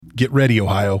Get ready,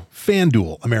 Ohio.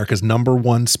 FanDuel, America's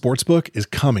 #1 sportsbook, is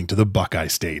coming to the Buckeye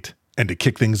State. And to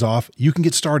kick things off, you can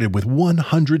get started with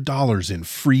 $100 in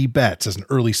free bets as an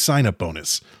early sign-up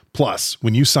bonus. Plus,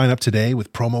 when you sign up today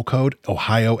with promo code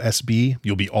OhioSB,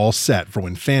 you'll be all set for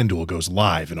when FanDuel goes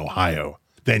live in Ohio.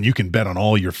 Then you can bet on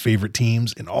all your favorite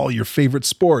teams and all your favorite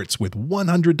sports with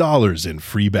 $100 in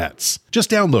free bets.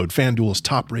 Just download FanDuel's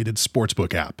top-rated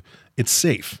sportsbook app. It's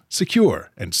safe,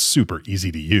 secure, and super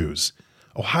easy to use.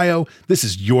 Ohio, this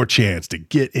is your chance to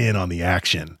get in on the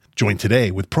action. Join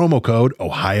today with promo code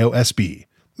OhioSB.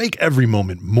 Make every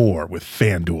moment more with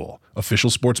FanDuel, official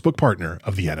sportsbook partner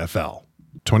of the NFL.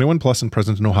 21 plus and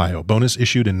present in Ohio. Bonus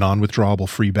issued in non-withdrawable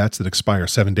free bets that expire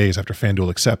 7 days after FanDuel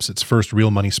accepts its first real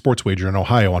money sports wager in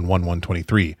Ohio on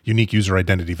 1/1/23. Unique user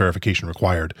identity verification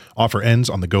required. Offer ends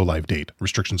on the go-live date.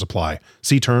 Restrictions apply.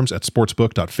 See terms at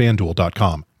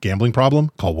sportsbook.fanduel.com. Gambling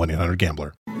problem? Call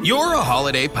 1-800-GAMBLER. You're a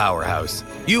holiday powerhouse.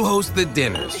 You host the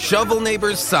dinners, shovel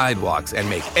neighbors' sidewalks, and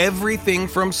make everything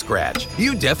from scratch.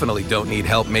 You definitely don't need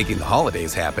help making the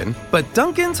holidays happen. But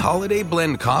Dunkin's Holiday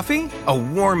Blend Coffee? A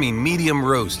warming medium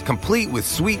roast complete with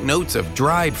sweet notes of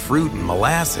dried fruit and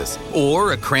molasses.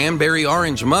 Or a cranberry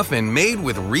orange muffin made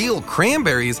with real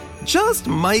cranberries just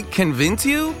might convince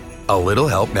you? A little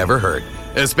help never hurt.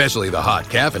 Especially the hot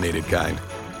caffeinated kind.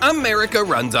 America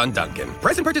runs on Dunkin'.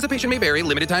 Price and participation may vary.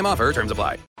 Limited time offer. Terms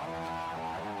apply.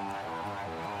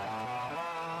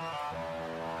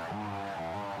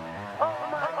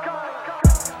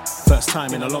 First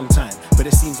time in a long time, but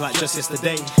it seems like just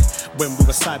yesterday when we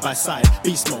were side by side.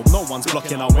 Beast mode, no one's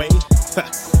blocking our way.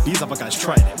 These other guys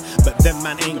tried it, but them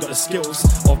man ain't got the skills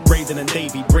of Braden and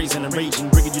Davey, brazen and raging,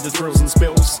 bringing you the thrills and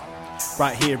spills.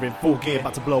 Right here in full gear,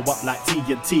 about to blow up like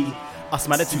TNT. Us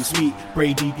man are too sweet,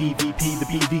 Brady DVP, the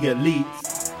BDElite.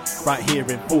 Right here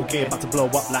in full gear, about to blow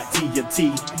up like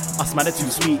TNT. Us man are too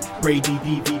sweet, Brady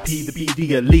DVP, the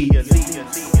BDElite.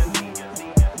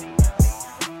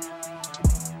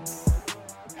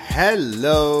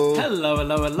 Hello. Hello,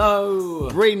 hello, hello.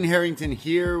 Braden Harrington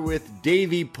here with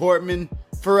Davey Portman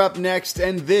for Up Next,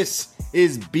 and this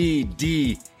is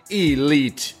BDElite.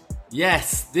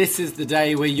 Yes, this is the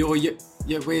day where you're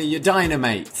your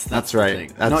Dynamates. That's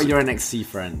right. Not your NXT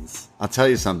friends. I'll tell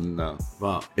you something though.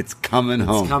 What? It's coming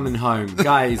home. It's coming home.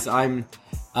 Guys, I'm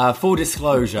full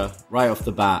disclosure right off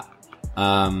the bat.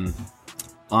 I'm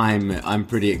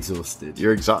pretty exhausted.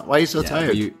 You're exhausted. Why are you so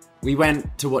tired? We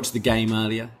went to watch the game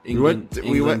earlier. We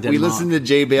listened to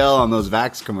JBL on those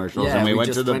Vax commercials, and we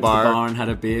went to the bar and had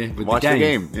a beer with watched the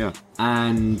game. Yeah,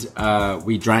 and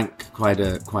we drank quite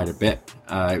a bit.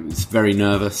 It was very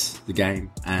nervous, the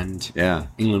game, and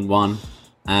England won.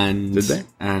 And did they?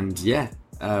 And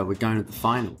we're going to the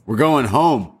final. We're going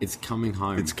home. It's coming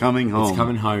home. It's coming home. It's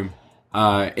coming home.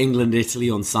 England,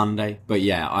 Italy on Sunday. But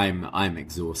yeah, I'm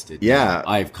exhausted. Yeah,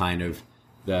 I've kind of.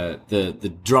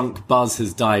 The drunk buzz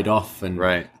has died off, and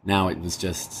now it was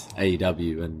just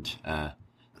AEW, and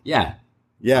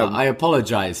I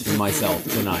apologize for myself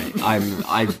tonight.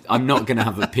 I'm not going to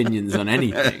have opinions on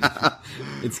anything.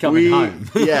 It's coming home.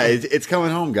 It's coming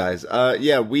home, guys.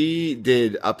 We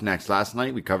did Up Next last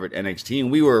night. We covered NXT, and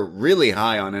we were really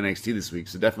high on NXT this week,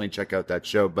 so definitely check out that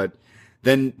show. But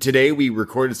then today we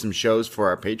recorded some shows for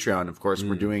our Patreon. Of course,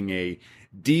 we're doing a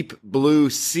Deep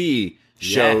Blue Sea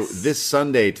show this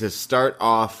Sunday to start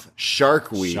off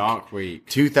Shark Week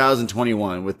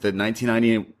 2021 with the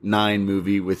 1999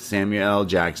 movie with Samuel L.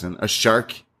 Jackson. A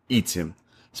shark eats him.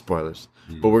 Spoilers.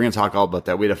 But we're going to talk all about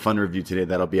that. We had a fun review today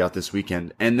that'll be out this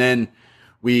weekend. And then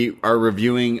we are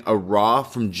reviewing a Raw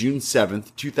from June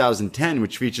 7th, 2010,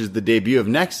 which features the debut of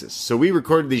Nexus. So we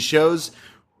recorded these shows,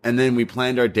 and then we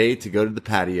planned our day to go to the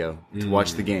patio to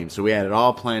watch the game. So we had it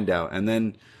all planned out. And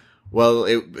then,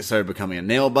 it started becoming a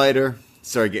nail biter.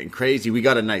 Started getting crazy. We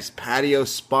got a nice patio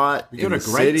spot. We got a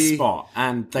great spot,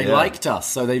 and they liked us,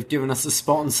 so they've given us a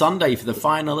spot on Sunday for the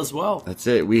final as well. That's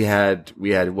it. We had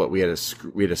a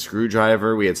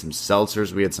screwdriver. We had some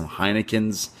seltzers. We had some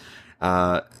Heinekens.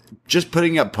 Just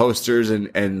putting up posters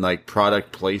and like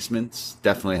product placements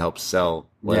definitely helps sell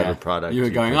whatever product. You were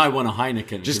going, I want a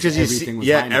Heineken. Just because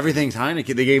everything's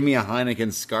Heineken. They gave me a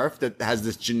Heineken scarf that has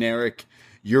this generic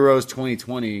Euros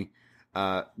 2020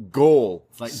 goal.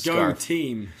 It's like scarf. Go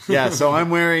team. So I'm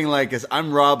wearing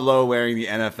I'm Rob Lowe wearing the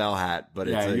NFL hat, but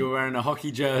you're wearing a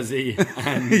hockey jersey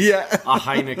and a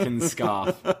Heineken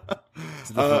scarf to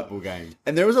the football game.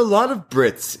 And there was a lot of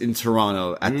Brits in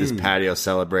Toronto at this patio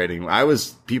celebrating. I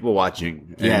was people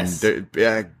watching. And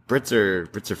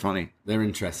Brits are funny. They're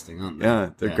interesting, aren't they?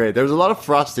 Yeah, they're great. There was a lot of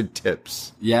frosted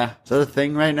tips. Yeah. Is that a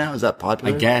thing right now? Is that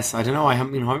popular? I guess. I don't know. I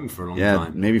haven't been home for a long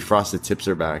time. Maybe frosted tips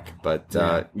are back. But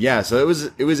so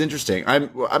it was interesting.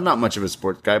 I'm not much of a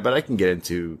sports guy, but I can get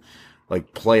into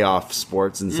like playoff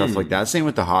sports and stuff like that. Same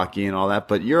with the hockey and all that.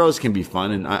 But Euros can be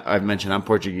fun. And I've mentioned I'm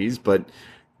Portuguese, but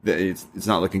it's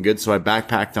not looking good. So I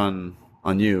backpacked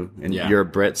on you, and you're a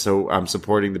Brit, so I'm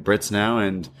supporting the Brits now.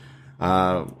 And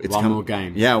it's one more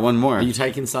game. Yeah, one more. Are you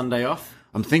taking Sunday off?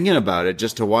 I'm thinking about it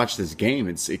just to watch this game.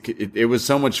 It was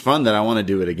so much fun that I want to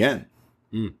do it again.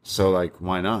 So like,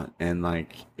 why not? And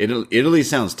like, Italy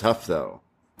sounds tough though.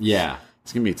 Yeah,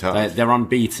 it's gonna be tough. They're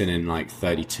unbeaten in like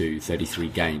 32, 33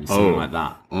 games, something like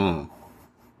that.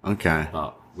 Okay.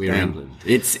 But we're England.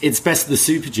 It's best of the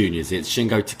Super Juniors. It's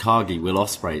Shingo Takagi, Will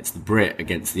Ospreay. It's the Brit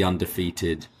against the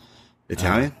undefeated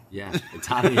Italian?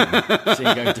 Italian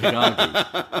Shingo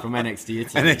Takagi from NXT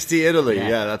Italy. NXT Italy,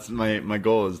 yeah, that's my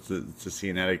goal is to see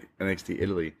an NXT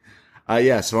Italy.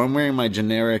 So I'm wearing my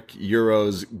generic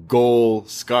Euros goal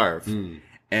scarf,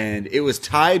 and it was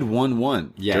tied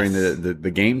 1-1 during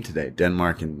the game today,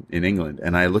 Denmark and in England.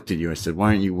 And I looked at you, I said, "Why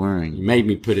aren't you wearing?" You made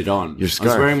me put it on. Your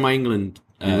scarf. I was wearing my England.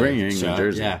 You're wearing your England shirt,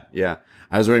 jersey, yeah.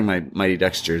 I was wearing my Mighty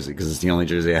Ducks jersey because it's the only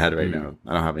jersey I had right now.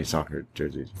 I don't have any soccer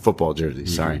jerseys. Football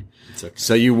jerseys, sorry. It's okay.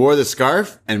 So you wore the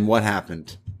scarf, and what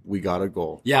happened? We got a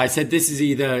goal. Yeah, I said this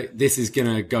is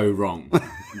going to go wrong.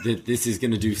 This is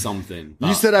going to do something.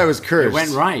 You said I was cursed. It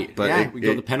went right. But we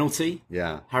got the penalty.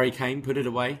 Yeah. Harry Kane put it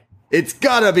away. It's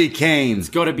got to be Kane. It's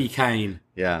got to be Kane.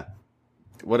 Yeah.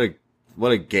 What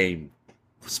a game.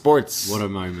 Sports. What a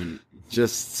moment.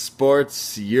 Just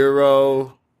sports,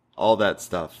 Euro, all that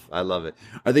stuff. I love it.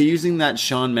 Are they using that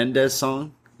Shawn Mendes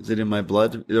song? Is it In My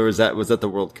Blood? Or was that the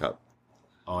World Cup?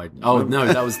 Oh no,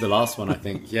 that was the last one, I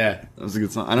think. Yeah. That was a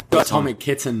good song. I don't got Atomic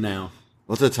Kitten now.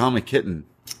 What's Atomic Kitten?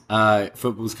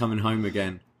 Football's coming home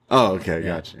again. Oh, okay,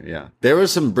 gotcha. Yeah. There were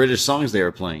some British songs they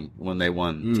were playing when they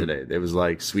won today. There was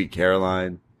like Sweet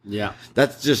Caroline. Yeah.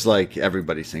 That's just like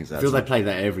everybody sings that. I feel they play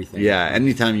that everything. Yeah,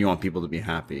 anytime you want people to be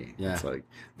happy. Yeah. It's like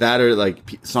that, or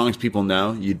like songs people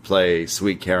know. You'd play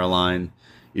Sweet Caroline.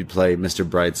 You'd play Mr.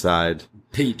 Brightside.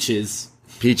 Peaches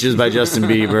by Justin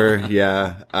Bieber.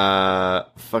 Yeah.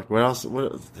 What else?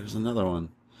 There's another one.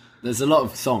 There's a lot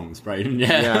of songs, Braden.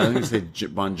 Yeah. I think say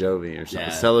Bon Jovi or something.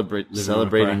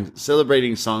 Yeah.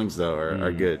 Celebrating songs though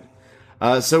are good.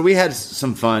 So we had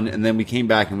some fun, and then we came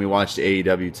back and we watched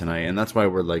AEW tonight, and that's why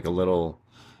we're like a little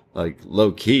like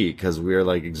low key because we were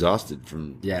like exhausted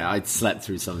from. Yeah, I slept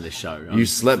through some of this show. You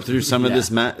slept through some of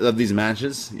these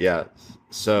matches. Yeah.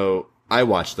 So I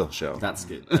watched the show. That's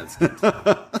good. That's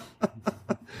good.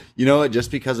 You know what? Just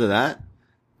because of that,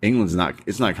 England's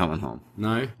not coming home.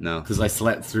 No, no, because I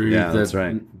slept through. That's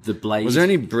right. The Blade. Was there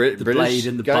any British Blade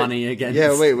and the guy? Bunny against?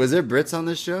 Yeah, wait. Was there Brits on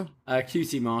this show?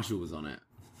 QT Marshall was on it.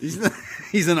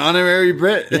 He's an honorary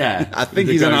Brit. Yeah, I think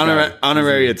he's an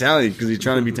honorary Italian because he's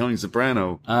trying to be Tony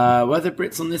Soprano. Were there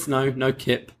Brits on this? No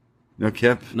Kip. No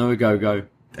Kip. No Go.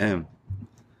 Damn.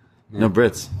 Yeah. No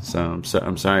Brits. So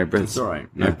I'm sorry, Brits. It's all right.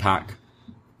 No Pac.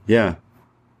 Yeah.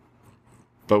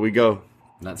 But we go.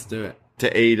 Let's do it.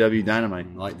 To AEW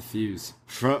Dynamite. Light the fuse.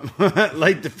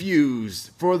 Light the fuse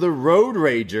for the Road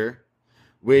Rager,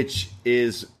 which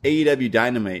is AEW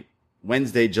Dynamite,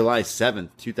 Wednesday, July 7th,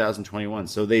 2021.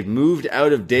 So they've moved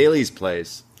out of Daly's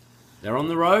place. They're on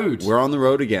the road. We're on the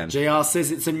road again. JR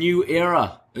says it's a new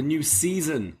era, a new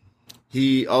season.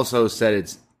 He also said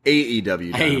it's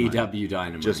AEW Dynamite. AEW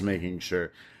Dynamite. Just making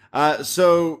sure.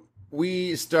 So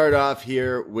we start off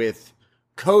here with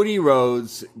Cody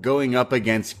Rhodes going up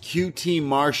against QT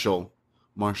Marshall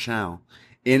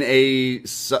in a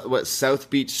South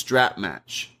Beach strap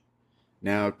match.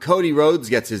 Now, Cody Rhodes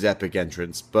gets his epic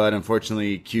entrance, but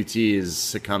unfortunately, QT has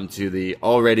succumbed to the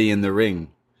already in the ring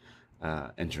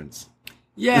entrance.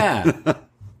 Yeah.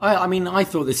 I mean, I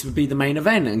thought this would be the main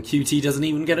event, and QT doesn't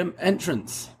even get an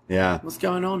entrance. Yeah. What's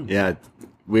going on? Yeah,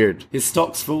 weird. His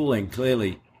stock's falling,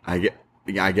 clearly. I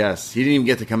guess. He didn't even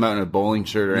get to come out in a bowling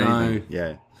shirt or anything.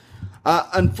 Yeah.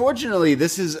 Unfortunately,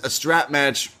 this is a strap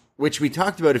match, which we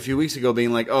talked about a few weeks ago,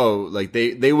 being like,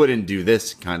 they wouldn't do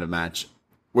this kind of match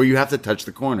where you have to touch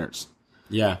the corners.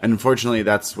 Yeah. And unfortunately,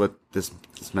 that's what this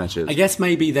match is. I guess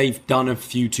maybe they've done a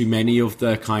few too many of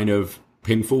the kind of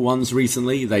pinfall ones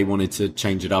recently. They wanted to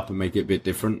change it up and make it a bit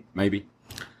different, maybe.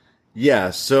 Yeah,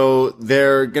 so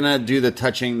they're going to do the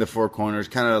touching the four corners,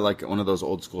 kind of like one of those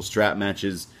old school strap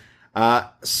matches.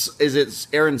 Is it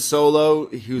Aaron Solo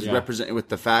who's representing with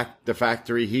the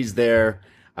factory? He's there,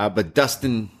 but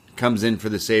Dustin comes in for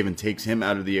the save and takes him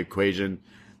out of the equation.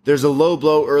 There's a low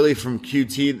blow early from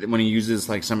QT when he uses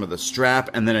like some of the strap,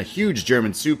 and then a huge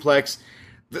German suplex.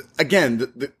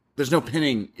 There's no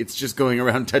pinning. It's just going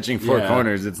around touching four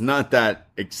corners. It's not that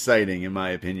exciting, in my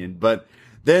opinion. But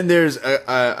then there's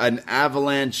an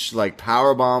avalanche like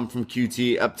power bomb from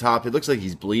QT up top. It looks like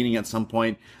he's bleeding at some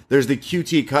point. There's the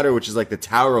QT cutter, which is like the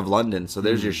Tower of London. So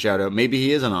there's your shout out. Maybe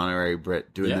he is an honorary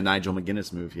Brit doing the Nigel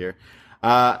McGuinness move here.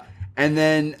 And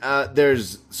then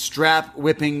there's strap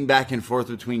whipping back and forth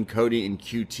between Cody and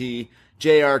QT.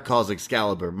 JR calls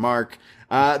Excalibur Mark.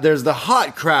 There's the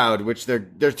hot crowd, which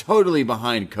they're totally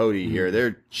behind Cody here.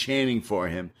 They're chanting for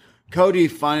him. Cody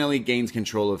finally gains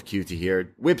control of QT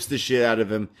here, whips the shit out of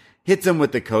him, hits him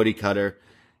with the Cody cutter,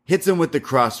 hits him with the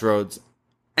crossroads,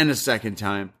 and a second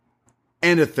time,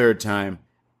 and a third time,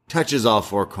 touches all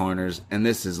four corners, and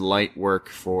this is light work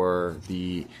for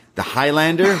the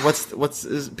Highlander. What's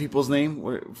his people's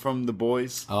name from the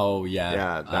boys? Oh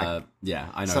yeah,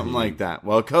 I know something like that.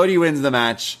 Well, Cody wins the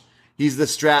match. He's the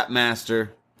strap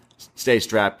master. Stay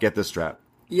strapped. Get the strap.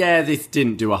 Yeah, this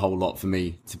didn't do a whole lot for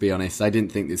me, to be honest. I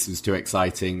didn't think this was too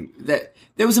exciting.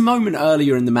 There was a moment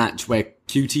earlier in the match where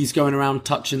QT's going around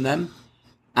touching them,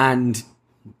 and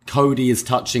Cody is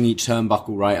touching each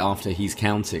turnbuckle right after he's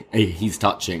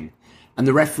touching. And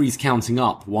the referee's counting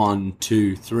up 1,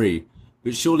 2, 3.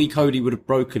 But surely Cody would have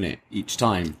broken it each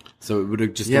time. So it would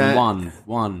have just been 1,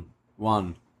 1,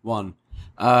 1, 1.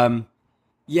 I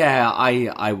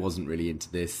wasn't really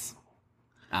into this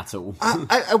at all.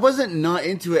 I wasn't not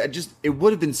into it. It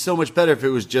would have been so much better if it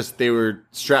was just they were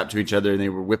strapped to each other and they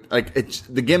were whipped. Like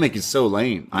the gimmick is so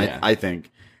lame. I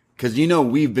think because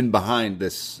we've been behind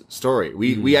this story.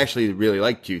 We actually really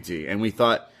like QT and we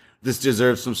thought this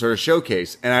deserves some sort of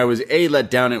showcase. And I was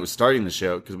let down. It was starting the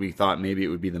show because we thought maybe it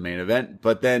would be the main event,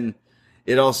 but then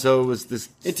it also was this.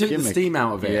 It took gimmick. The steam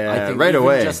out of it. Yeah, I think right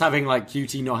away. Just having like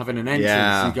QT not having an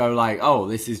entrance, you go like, oh,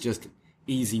 this is just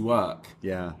easy work.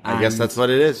 Yeah, I guess that's what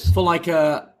it is. For like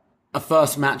a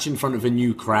first match in front of a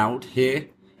new crowd here,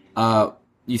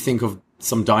 you think of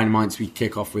some Dynamites we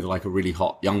kick off with like a really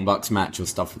hot Young Bucks match or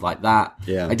stuff like that.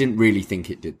 Yeah. I didn't really think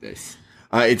it did this.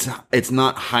 It's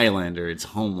not Highlander, it's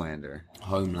Homelander.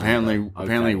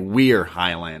 Apparently we're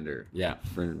Highlander. Yeah.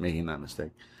 For making that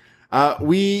mistake.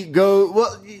 We go,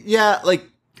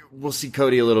 we'll see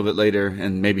Cody a little bit later,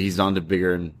 and maybe he's on to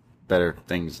bigger and better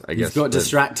things, I guess. He's got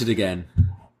distracted again.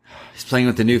 He's playing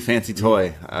with the new fancy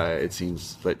toy, it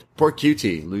seems. But poor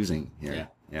QT losing here.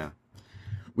 Yeah.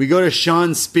 We go to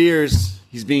Sean Spears.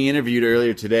 He's being interviewed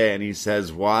earlier today, and he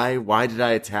says, Why did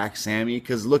I attack Sammy?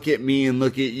 Because look at me and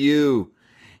look at you.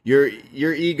 Your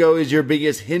ego is your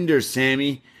biggest hinder,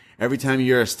 Sammy. Every time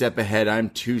you're a step ahead,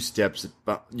 I'm 2 steps.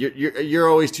 You're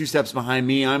always 2 steps behind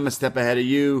me. I'm a step ahead of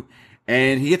you.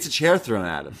 And he gets a chair thrown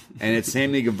at him. And it's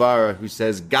Sammy Guevara who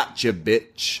says, "Gotcha,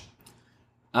 bitch."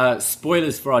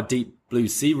 Spoilers for our Deep Blue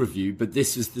Sea review, but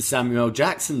this was the Samuel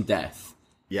Jackson death.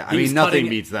 Yeah, I mean, nothing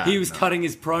beats that. He was cutting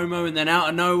his promo, and then out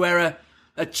of nowhere,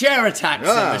 a chair attacks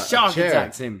him. A shark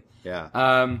attacks him.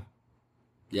 Yeah.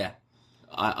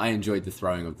 I enjoyed the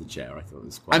throwing of the chair. I thought it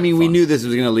was quite fun. We knew this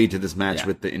was going to lead to this match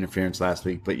with the interference last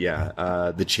week, but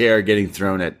the chair getting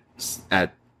thrown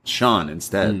at Sean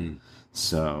instead.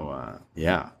 So,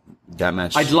 that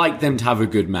match. I'd like them to have a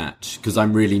good match, because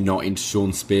I'm really not into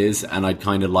Sean Spears, and I'd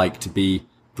kind of like to be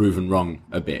proven wrong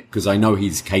a bit, because I know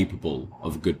he's capable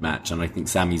of a good match, and I think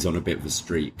Sammy's on a bit of a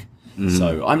streak.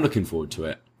 So I'm looking forward to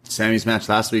it. Sammy's match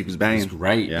last week was banging. It was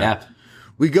great, yeah.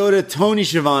 We go to Tony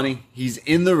Schiavone. He's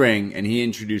in the ring, and he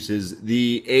introduces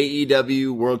the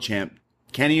AEW World Champ,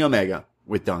 Kenny Omega,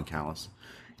 with Don Callis.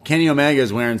 Kenny Omega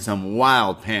is wearing some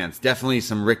wild pants. Definitely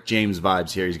some Rick James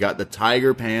vibes here. He's got the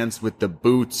tiger pants with the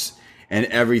boots and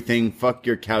everything. Fuck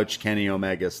your couch, Kenny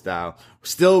Omega style.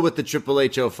 Still with the Triple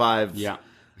H 05. Yeah.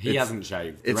 He hasn't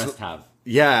shaved. The rest have.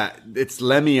 Yeah, it's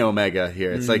Lemmy Omega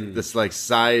here. It's like this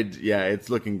side. Yeah, it's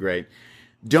looking great.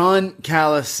 Don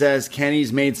Callis says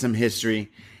Kenny's made some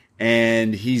history,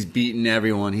 and he's beaten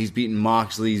everyone. He's beaten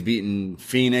Moxley, he's beaten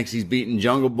Phoenix, he's beaten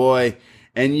Jungle Boy,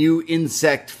 and you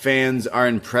insect fans are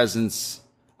in presence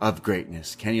of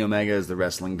greatness. Kenny Omega is the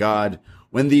wrestling god.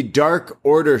 When the Dark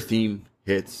Order theme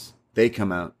hits, they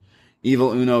come out.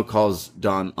 Evil Uno calls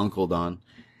Don Uncle Don,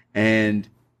 and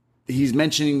he's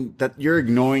mentioning that you're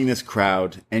ignoring this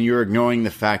crowd and you're ignoring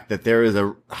the fact that there is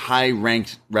a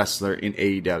high-ranked wrestler in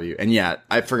AEW. And yeah,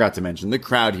 I forgot to mention, the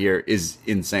crowd here is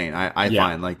insane. I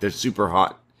find like they're super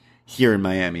hot here in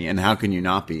Miami. And how can you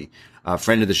not be? A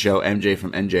friend of the show, MJ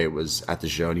from NJ, was at the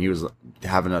show and he was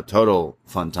having a total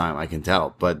fun time, I can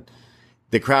tell. But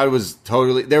the crowd was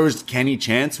totally, there was Kenny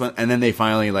chants and then they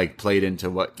finally like played into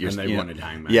what you're saying. And they wanted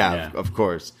Hangman. Yeah, of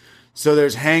course. So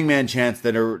there's Hangman chants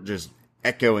that are just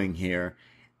echoing here.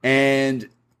 And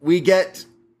we get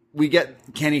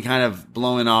Kenny kind of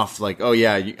blowing off like, oh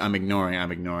yeah, I'm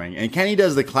ignoring. And Kenny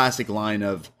does the classic line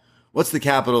of, what's the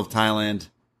capital of Thailand?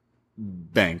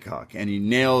 Bangkok. And he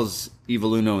nails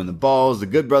Evil Uno in the balls. The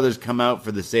Good Brothers come out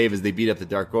for the save as they beat up the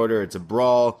Dark Order. It's a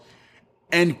brawl.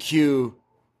 And cue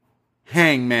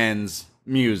Hangman's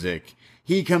music.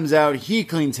 He comes out. He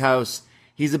cleans house.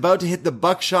 He's about to hit the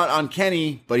buckshot on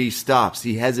Kenny, but he stops.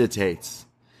 He hesitates.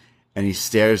 And he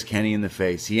stares Kenny in the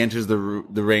face. He enters the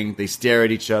ring. They stare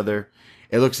at each other.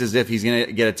 It looks as if he's going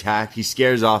to get attacked. He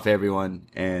scares off everyone,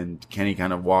 and Kenny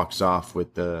kind of walks off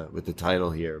with the title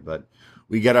here. But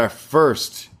we got our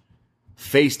first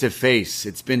face-to-face.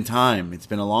 It's been time. It's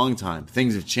been a long time.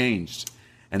 Things have changed,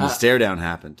 and the stare down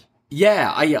happened.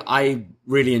 Yeah, I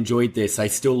really enjoyed this. I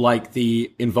still like the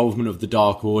involvement of the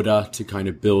Dark Order to kind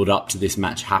of build up to this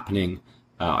match happening.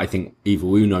 I think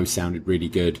Evil Uno sounded really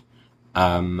good.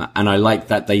 And I like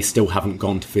that they still haven't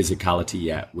gone to physicality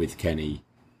yet with Kenny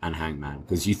and Hangman,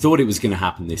 because you thought it was going to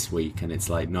happen this week, and it's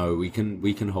like, no, we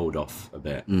can hold off a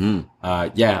bit. Mm-hmm.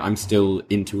 Yeah, I'm still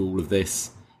into all of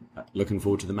this. Looking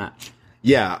forward to the match.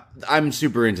 Yeah, I'm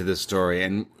super into this story,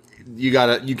 and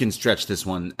you can stretch this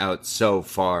one out so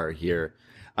far here.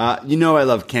 I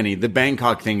love Kenny. The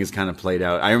Bangkok thing is kind of played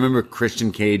out. I remember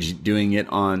Christian Cage doing it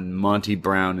on Monty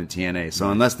Brown and TNA.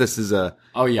 So unless this is a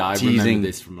I teasing, remember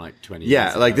this from like 20 years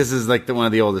yeah, ago. like this is like one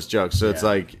of the oldest jokes. So it's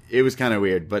like, it was kind of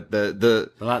weird, but well,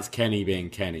 that's Kenny being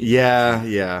Kenny.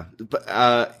 Yeah.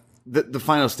 But, the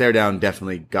final stare down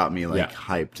definitely got me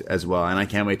hyped as well. And I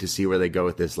can't wait to see where they go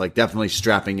with this. Like definitely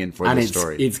strapping in for the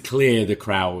story. It's clear the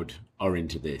crowd are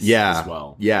into this as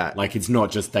well. Yeah. Like it's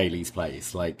not just Daly's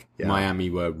Place. Like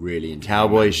Miami were really into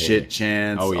cowboy shit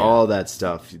chants, all that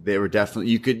stuff. They were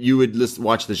definitely, you would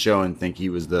watch the show and think he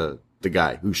was the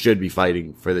guy who should be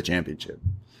fighting for the championship.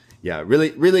 Yeah.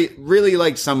 Really, really, really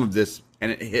liked some of this,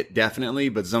 and it hit definitely,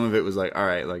 but some of it was like, all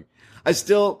right, like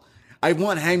I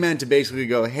want Hangman to basically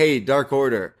go, hey, Dark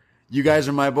Order, you guys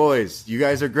are my boys. You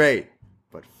guys are great,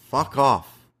 but fuck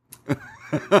off.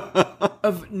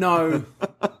 No.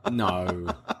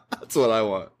 That's what I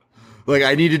want. Like,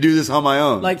 I need to do this on my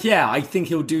own. Like, yeah, I think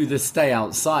he'll do the stay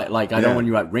outside. Like, I don't want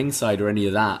you at ringside or any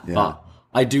of that, but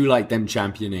I do like them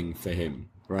championing for him.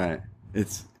 Right.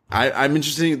 I'm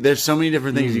interested. There's so many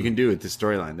different things you can do with this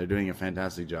storyline. They're doing a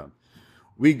fantastic job.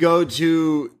 We go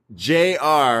to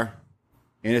JR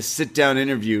in a sit-down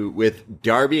interview with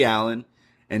Darby Allin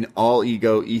and All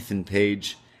Ego Ethan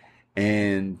Page,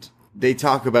 and they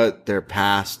talk about their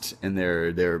past and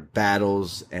their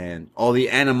battles and all the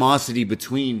animosity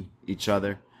between each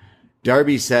other.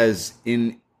 Darby says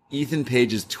in Ethan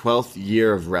Page's 12th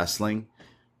year of wrestling,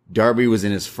 Darby was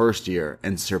in his first year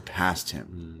and surpassed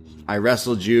him. I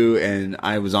wrestled you and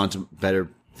I was on to better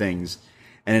things.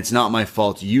 And it's not my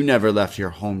fault. You never left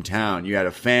your hometown. You had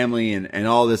a family and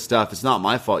all this stuff. It's not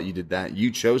my fault you did that.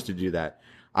 You chose to do that.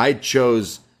 I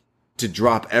chose to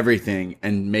drop everything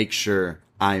and make sure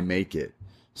I make it.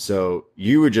 So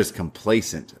you were just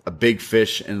complacent, a big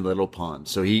fish in a little pond.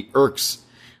 So he irks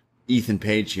Ethan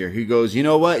Page here. He goes, you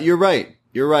know what? You're right.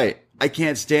 I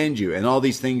can't stand you. And all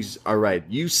these things are right.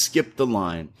 You skipped the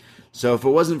line. So if it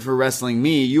wasn't for wrestling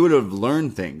me, you would have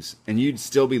learned things and you'd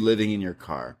still be living in your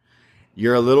car.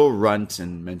 You're a little runt,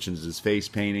 and mentions his face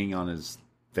painting on his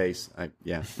face.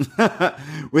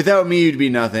 Without me, you'd be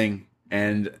nothing.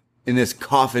 And in this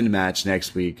coffin match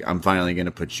next week, I'm finally going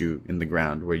to put you in the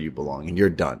ground where you belong, and you're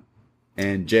done.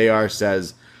 And JR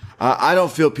says, I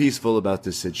don't feel peaceful about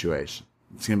this situation.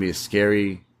 It's going to be a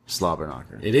scary slobber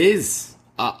knocker. It is.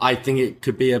 I think it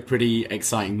could be a pretty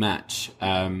exciting match.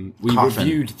 We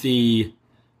reviewed the,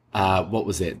 what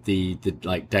was it? The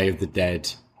like Day of the Dead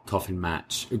coffin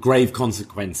match, Grave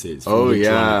Consequences.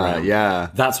 Yeah.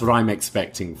 That's what I'm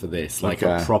expecting for this. Like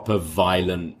a proper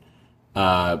violent,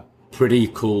 pretty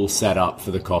cool setup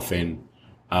for the coffin.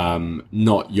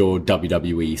 Not your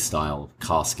WWE style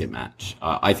casket match.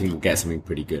 I think we'll get something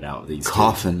pretty good out of these.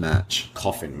 Coffin match.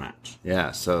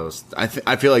 Yeah, so I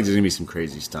feel like there's gonna be some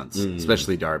crazy stunts,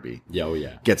 especially Darby. Yeah, oh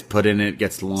yeah. Gets put in it,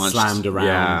 gets launched, slammed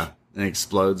around, and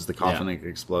explodes. The coffin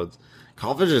explodes.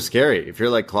 Coffins are scary if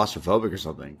you're like claustrophobic or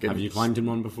something. Have you climbed in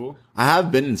one before? I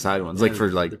have been inside ones, like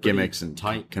for like gimmicks and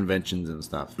conventions and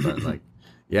stuff. But like,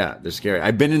 yeah, they're scary.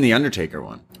 I've been in the Undertaker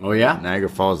one. Oh yeah, Niagara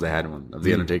Falls. They had one of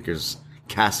the Undertaker's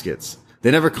caskets. They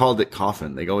never called it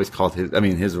coffin. They always called his. I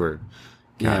mean, his were.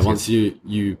 Caskets. Yeah, once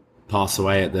you pass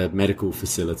away at the medical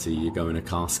facility, you go in a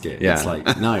casket. Yeah. It's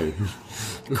like no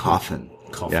coffin.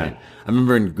 Coffin. Yeah. I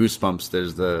remember in Goosebumps,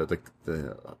 there's the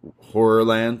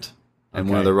Horrorland. And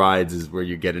one of the rides is where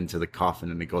you get into the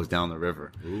coffin and it goes down the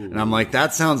river. Ooh. And I'm like,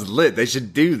 that sounds lit. They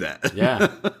should do that. Yeah.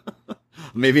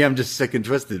 Maybe I'm just sick and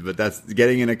twisted, but that's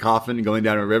getting in a coffin and going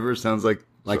down a river sounds like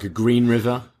a green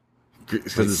river.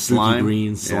 Because it's slime.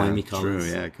 Green, slimy colors.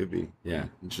 True. Yeah, it could be. Yeah.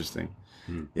 Interesting.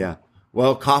 Yeah.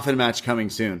 Well, coffin match coming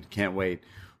soon. Can't wait.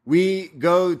 We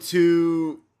go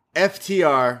to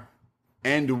FTR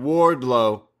and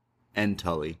Wardlow and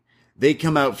Tully. They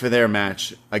come out for their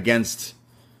match against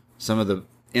some of the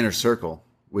inner circle,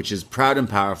 which is Proud and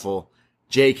Powerful,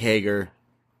 Jake Hager,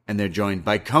 and they're joined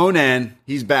by Conan.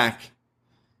 He's back.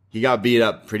 He got beat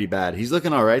up pretty bad. He's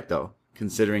looking all right, though,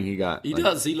 considering he got He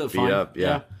looked beat fine. up.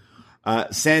 Yeah.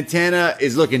 Santana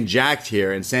is looking jacked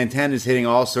here, and Santana's hitting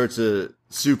all sorts of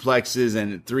suplexes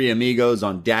and three amigos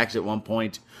on Dax at one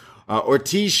point.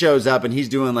 Ortiz shows up, and he's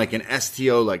doing like an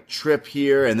STO like trip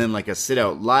here, and then like a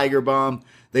sit-out Liger bomb.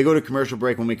 They go to commercial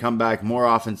break. When we come back, more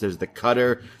offense. There's the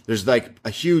cutter. There's like a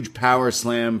huge power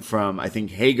slam from, I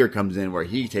think Hager comes in where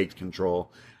he takes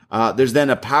control. There's then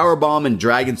a power bomb and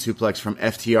dragon suplex from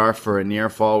FTR for a near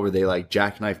fall where they like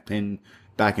jackknife pin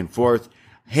back and forth.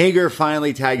 Hager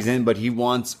finally tags in, but he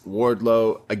wants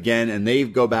Wardlow again, and they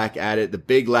go back at it. The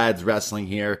big lads wrestling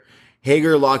here.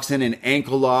 Hager locks in an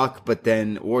ankle lock, but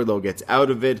then Wardlow gets out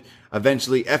of it.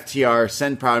 Eventually, FTR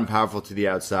send Proud and Powerful to the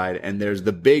outside, and there's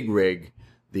the big rig,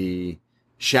 the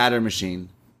Shatter Machine,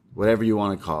 whatever you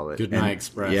want to call it. Good Night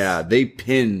Express. Yeah, they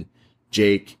pin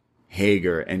Jake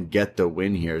Hager and get the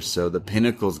win here. So the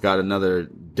Pinnacle's got another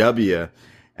W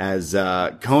as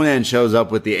Conan shows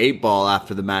up with the 8-ball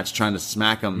after the match trying to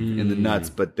smack him in the nuts,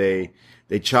 but they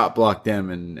chop block them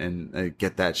and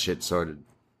get that shit sorted.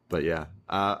 But yeah,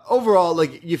 overall,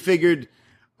 like you figured,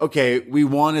 okay, we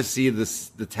want to see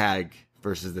the tag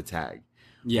versus the tag.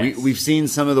 Yes. We've seen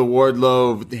some of the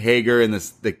Wardlow, Hager, and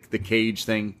the cage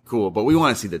thing. Cool. But we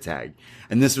want to see the tag.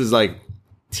 And this was like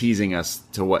teasing us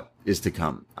to what is to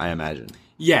come, I imagine.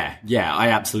 Yeah. I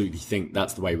absolutely think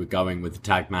that's the way we're going with the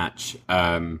tag match.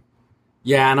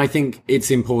 Yeah, and I think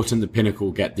it's important the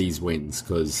Pinnacle get these wins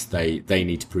because they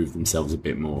need to prove themselves a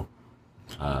bit more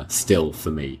still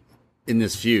for me. In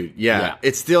this feud. Yeah.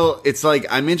 It's like,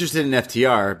 I'm interested in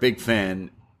FTR, big fan.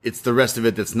 It's the rest of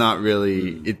it that's not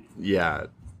really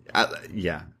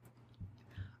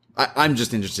I'm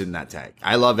just interested in that tag.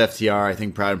 I love FTR. I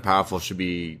think Proud and Powerful should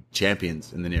be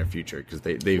champions in the near future because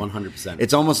they 100%.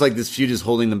 It's almost like this feud is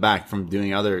holding them back from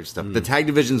doing other stuff. The tag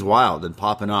division's wild and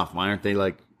popping off. Why aren't they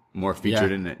like more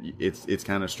featured in it? It's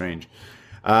kind of strange.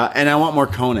 And I want more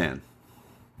Conan.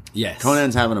 Yes,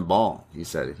 Conan's having a ball. He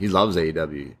said it. He loves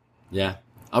AEW. Yeah,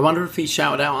 I wonder if he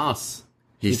shouted out us.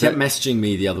 He kept messaging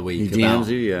me the other week about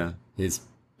his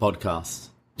podcast.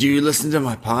 Do you listen to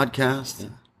my podcast? Yeah.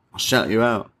 I'll shout you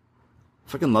out.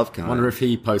 Fucking love Conan. I wonder if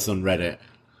he posts on Reddit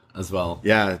as well.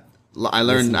 Yeah, I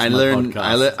learned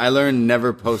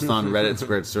never post on Reddit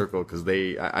Squared Circle because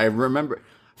I remember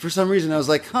for some reason I was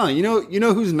like, you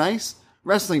know who's nice?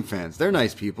 Wrestling fans. They're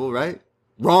nice people, right?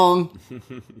 Wrong.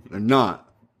 They're not.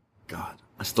 God,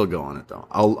 I still go on it though.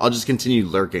 I'll just continue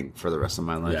lurking for the rest of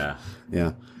my life.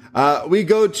 Yeah. We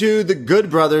go to the Good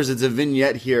Brothers. It's a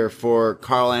vignette here for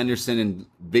Carl Anderson and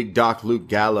Big Doc Luke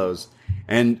Gallows.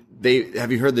 And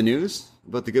have you heard the news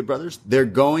about the Good Brothers? They're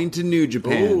going to New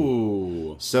Japan.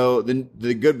 Ooh. So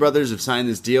the Good Brothers have signed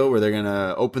this deal where they're going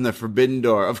to open the forbidden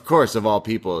door. Of course, of all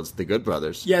people, it's the Good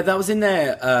Brothers. Yeah, that was in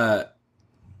their,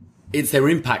 it's their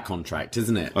Impact contract,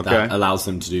 isn't it? Okay. That allows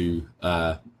them to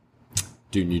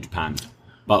do New Japan.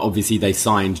 But obviously they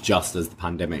signed just as the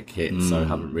pandemic hit, so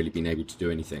haven't really been able to do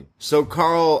anything. So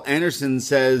Carl Anderson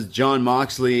says Jon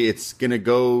Moxley, it's going to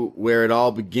go where it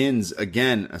all begins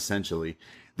again, essentially.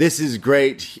 This is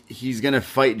great. He's going to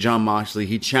fight Jon Moxley.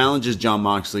 He challenges Jon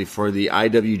Moxley for the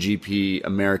IWGP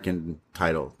American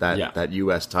title, that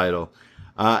U.S. title.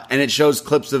 And it shows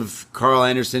clips of Carl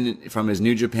Anderson from his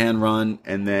New Japan run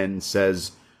and then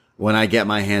says, when I get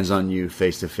my hands on you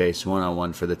face-to-face,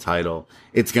 one-on-one for the title,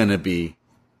 it's going to be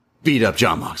beat up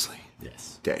Jon Moxley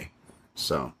day.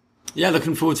 So yeah,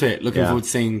 looking forward to it. Looking forward to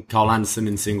seeing Carl Anderson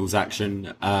in singles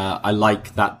action. I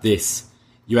like that this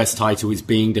US title is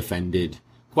being defended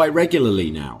quite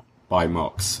regularly now by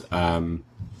Mox. I'm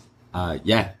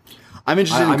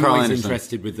interested in Carl Anderson.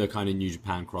 Interested with the kind of New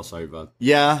Japan crossover.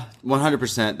 Yeah,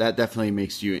 100%. That definitely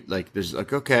makes you like. There's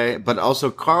like okay, but also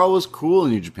Carl was cool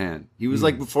in New Japan. He was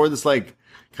like before this like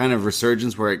kind of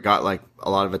resurgence where it got like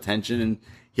a lot of attention and.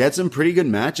 He had some pretty good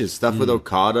matches. Stuff with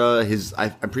Okada.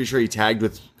 I'm pretty sure he tagged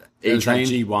with There was that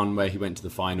A-Train. G1 where he went to the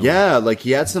final. Yeah, like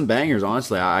he had some bangers.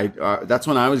 Honestly, that's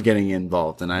when I was getting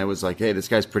involved, and I was like, "Hey, this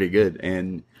guy's pretty good."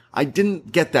 And I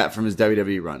didn't get that from his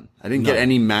WWE run. I didn't get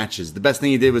any matches. The best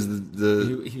thing he did was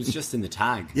He was just in the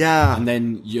tag. Yeah. And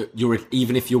then you're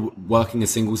even if you're working a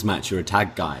singles match, you're a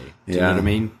tag guy. Do you know what I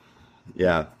mean?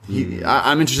 Yeah,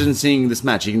 I'm interested in seeing this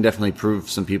match. He can definitely prove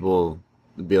some people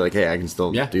be like, "Hey, I can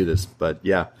still do this." But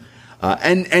yeah,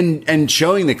 and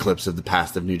showing the clips of the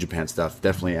past of New Japan stuff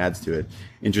definitely adds to it.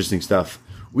 Interesting stuff.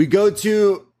 We go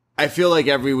to. I feel like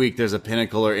every week there's a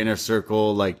Pinnacle or Inner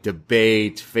Circle like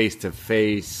debate, face to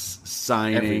face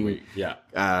signing. Every week,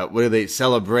 yeah. What are they?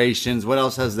 Celebrations. What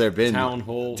else has there been? Town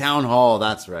Hall. Town Hall.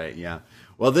 That's right. Yeah.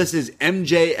 Well, this is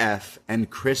MJF and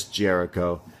Chris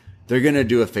Jericho. They're going to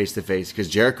do a face-to-face because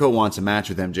Jericho wants a match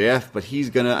with MJF, but he's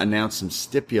going to announce some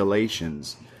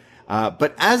stipulations.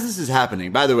 But as this is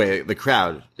happening, by the way, the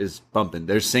crowd is bumping.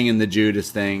 They're singing the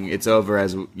Judas thing. It's over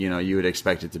as you would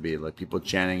expect it to be, like people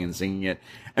chanting and singing it.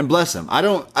 And bless them. I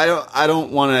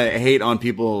don't want to hate on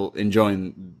people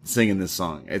enjoying singing this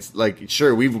song. It's like,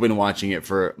 sure, we've been watching it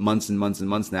for months and months and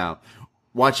months now.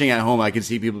 Watching at home, I can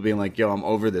see people being like, "Yo, I'm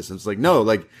over this." And it's like, no,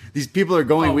 like these people are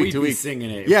going week to week singing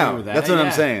it. Yeah, we were there. that's what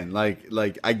I'm saying.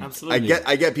 Like I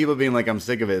get people being like, "I'm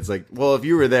sick of it." It's like, well, if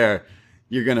you were there,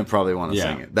 you're gonna probably want to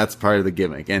sing it. That's part of the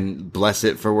gimmick, and bless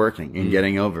it for working and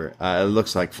getting over. It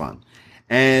looks like fun,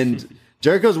 and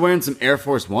Jericho's wearing some Air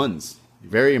Force Ones.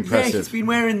 Very impressive. Yeah, he's been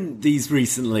wearing these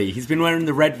recently. He's been wearing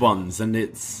the red ones, and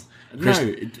it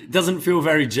doesn't feel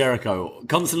very Jericho.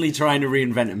 Constantly trying to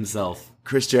reinvent himself.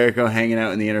 Chris Jericho hanging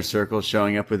out in the Inner Circle,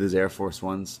 showing up with his Air Force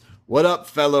Ones. What up,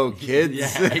 fellow kids?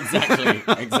 Yeah, exactly.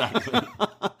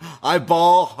 I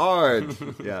ball hard.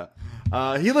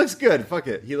 Yeah. He looks good. Fuck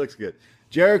it. He looks good.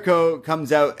 Jericho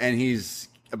comes out and he's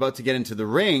about to get into the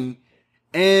ring,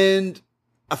 and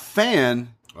a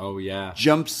fan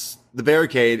jumps the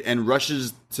barricade and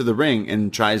rushes to the ring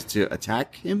and tries to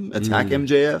attack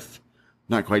MJF.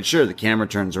 Not quite sure. The camera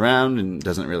turns around and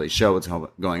doesn't really show what's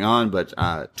going on, but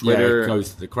Twitter it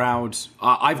goes to the crowd.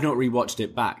 I've not rewatched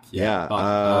it back yet. Yeah,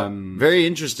 but, very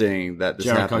interesting that this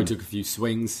Jericho happened. took a few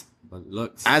swings.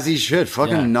 Looks As he should.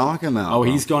 Fucking knock him out. Oh,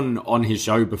 bro. he's gone on his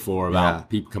show before about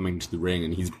people coming to the ring,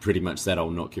 and he's pretty much said, "I'll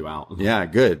knock you out." Yeah,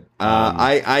 good.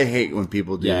 I hate when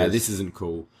people do this. This isn't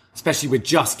cool. Especially with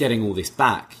just getting all this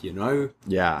back,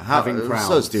 Yeah, having crowds.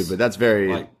 So stupid. That's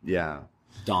very,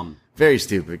 dumb. Very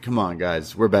stupid. Come on,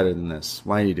 guys. We're better than this.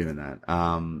 Why are you doing that?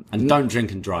 And don't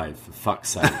drink and drive, for fuck's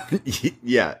sake.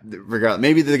 Yeah, regardless.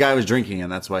 Maybe the guy was drinking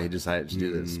and that's why he decided to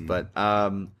do this. But I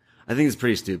think it's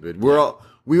pretty stupid.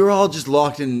 We were all just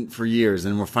locked in for years,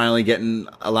 and we're finally getting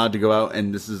allowed to go out,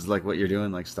 and this is like what you're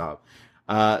doing? Like, stop.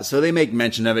 So they make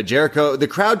mention of it. Jericho, the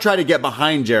crowd tried to get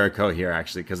behind Jericho here,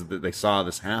 actually, because they saw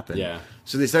this happen. Yeah.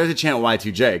 So they started to chant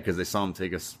Y2J because they saw him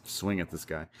take a swing at this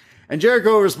guy. And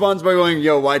Jericho responds by going,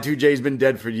 "Yo, Y2J's been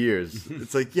dead for years."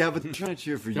 It's like, yeah, but they're trying to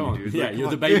cheer for you, dude. Yeah, like, you're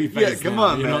the on. baby face. Yeah, come now.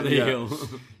 on, you're man. Not the heel.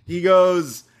 He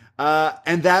goes,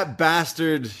 and that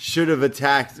bastard should have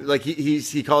attacked. Like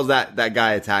he calls that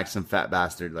guy attacked some fat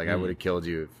bastard. Like I would have killed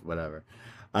you, whatever.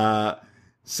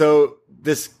 So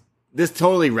this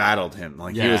totally rattled him.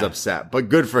 Like he was upset, but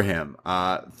good for him.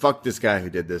 Fuck this guy who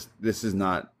did this. This is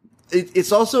not.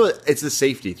 It's also it's a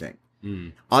safety thing.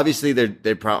 Obviously,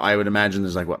 I would imagine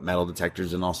there's like metal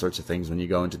detectors and all sorts of things when you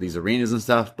go into these arenas and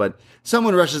stuff. But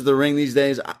someone rushes the ring these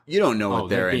days, you don't know what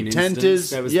their intent is.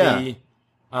 There was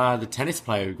the tennis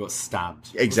player who got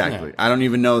stabbed. Exactly. I don't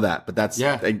even know that, but that's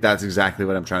exactly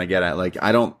what I'm trying to get at. Like,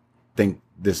 I don't think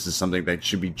this is something that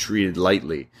should be treated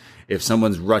lightly. If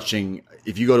someone's rushing,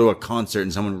 if you go to a concert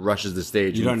and someone rushes the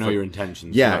stage, you don't know your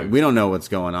intentions. Yeah, no. We don't know what's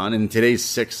going on in today's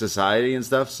sick society and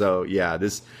stuff. So yeah,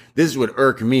 this would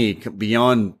irk me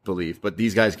beyond belief. But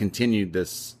these guys continued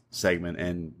this segment,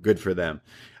 and good for them.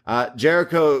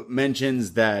 Jericho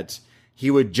mentions that he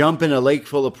would jump in a lake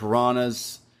full of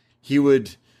piranhas. He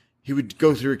would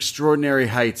go through extraordinary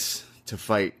heights to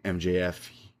fight MJF.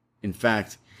 In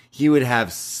fact, he would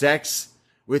have sex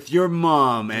with your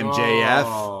mom, MJF.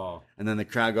 Oh. And then the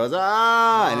crowd goes,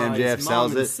 and MJF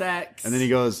sells it. Sex. And then he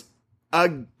goes,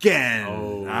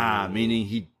 again. Meaning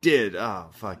he did. Oh,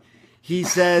 fuck. He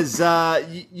says,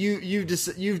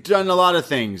 you've done a lot of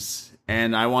things,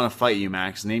 and I want to fight you,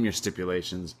 Max. Name your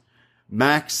stipulations.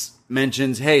 Max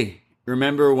mentions, hey,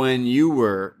 remember when you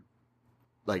were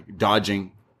like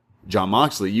dodging Jon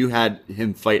Moxley? You had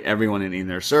him fight everyone in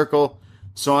their circle.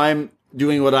 So I'm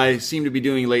doing what I seem to be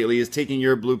doing lately, is taking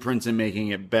your blueprints and making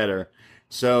it better.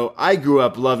 So I grew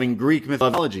up loving Greek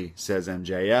mythology, says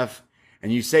MJF.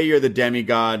 And you say you're the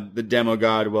demigod, the demo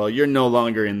god. Well, you're no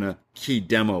longer in the key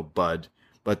demo, bud.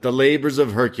 But the labors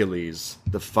of Hercules,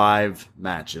 the 5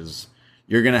 matches,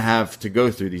 you're going to have to go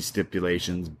through these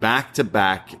stipulations back to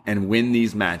back and win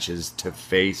these matches to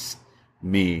face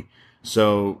me.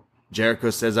 So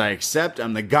Jericho says, I accept.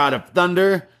 I'm the God of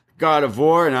Thunder, God of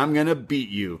War, and I'm going to beat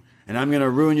you. And I'm going to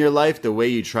ruin your life the way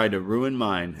you tried to ruin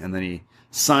mine. And then he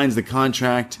signs the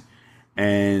contract.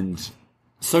 And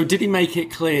so did he make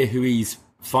it clear who he's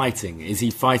fighting? Is he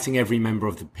fighting every member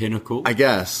of the Pinnacle? I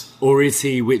guess. Or is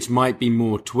he, which might be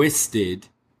more twisted,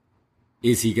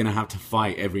 is he going to have to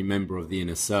fight every member of the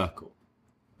Inner Circle?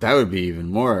 That would be even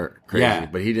more crazy. Yeah.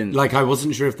 But he didn't. Like, I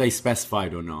wasn't sure if they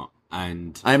specified or not.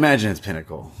 And I imagine it's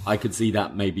Pinnacle. I could see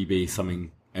that maybe be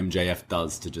something MJF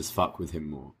does to just fuck with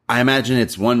him more. I imagine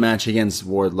it's one match against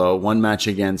Wardlow, one match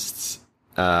against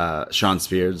Sean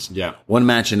Spears. Yeah. One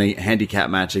match in a handicap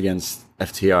match against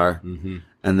FTR. Mm-hmm.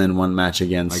 And then one match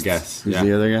against... I guess. Who's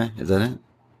the other guy? Is that it?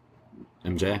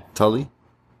 MJ? Tully?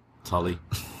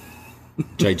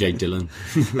 JJ Dillon.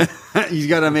 You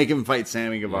got to make him fight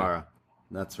Sammy Guevara.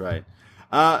 Yeah. That's right.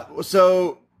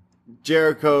 So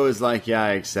Jericho is like, yeah,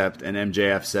 I accept. And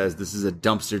MJF says, this is a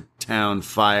dumpster town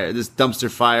fire. This dumpster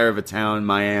fire of a town,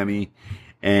 Miami.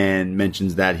 And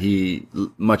mentions that he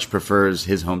much prefers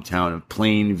his hometown of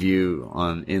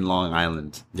Plainview in Long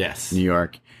Island. Yes. New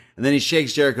York. And then he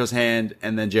shakes Jericho's hand,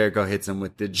 and then Jericho hits him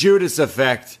with the Judas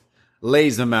effect,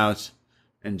 lays him out,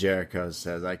 and Jericho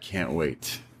says, I can't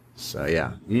wait. So,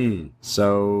 yeah.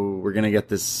 So, we're going to get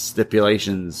this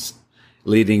stipulations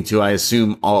leading to, I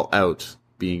assume, All Out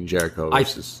being Jericho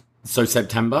versus... So,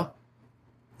 September?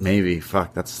 Maybe.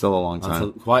 Fuck, that's still a long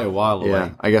time. That's quite a while away.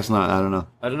 Yeah, I guess not. I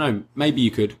don't know. Maybe you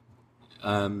could.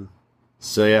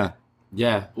 So, yeah.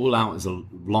 Yeah, All Out is a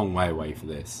long way away for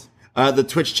this. The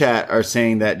Twitch chat are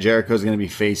saying that Jericho's going to be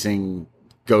facing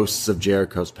ghosts of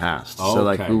Jericho's past. Oh, so,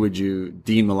 like, okay. who would you...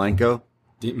 Dean Malenko?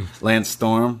 Lance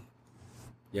Storm?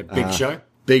 Yeah, Big Show?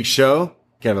 Big Show?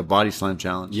 Could have a body slam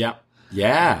challenge. Yeah.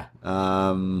 Yeah.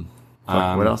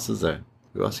 What else is there?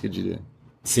 Who else could you do?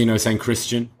 Sino San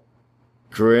Christian?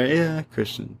 Yeah,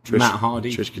 Christian. Matt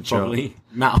Hardy? Trish Control. Probably.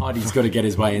 Matt Hardy's got to get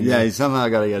his way in there. Yeah, he's somehow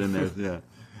got to get in there.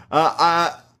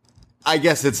 Yeah. I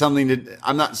guess it's something that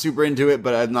I'm not super into it,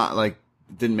 but I'm not like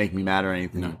it didn't make me mad or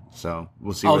anything. No. So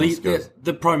we'll see where this goes.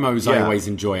 The promos I always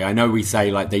enjoy. I know we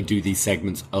say like they do these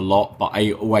segments a lot, but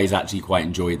I always actually quite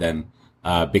enjoy them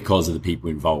because of the people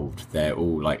involved. They're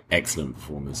all like excellent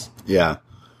performers. Yeah.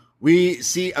 We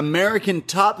see American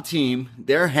Top Team.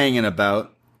 They're hanging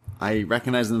about. I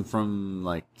recognize them from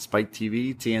like Spike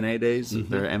TV, TNA days.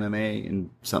 They're MMA and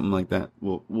something like that.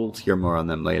 We'll hear more on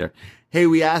them later. Hey,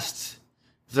 we asked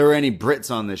if there were any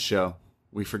Brits on this show.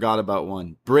 We forgot about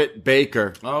one. Britt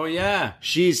Baker. Oh, yeah.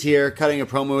 She's here cutting a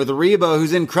promo with Reba,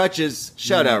 who's in crutches.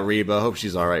 Shout out Reba. Hope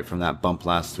she's all right from that bump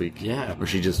last week. Yeah. Where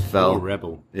she just fell. Oh,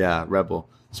 Rebel. Yeah, Rebel.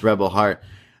 It's Rebel Heart.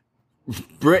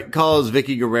 Britt calls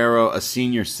Vicky Guerrero a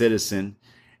senior citizen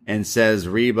and says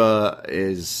Reba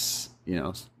is,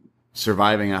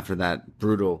 surviving after that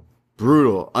brutal,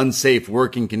 unsafe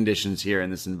working conditions here in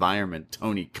this environment.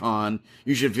 Tony Khan,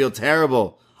 you should feel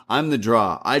terrible. I'm the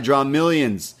draw. I draw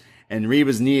millions. And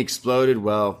Reba's knee exploded.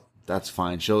 Well, that's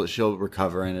fine. She'll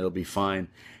recover and it'll be fine.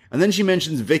 And then she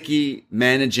mentions Vicky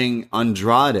managing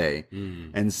Andrade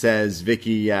and says,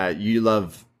 Vicky, yeah, you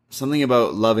love something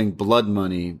about loving blood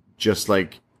money, just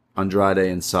like Andrade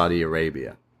in Saudi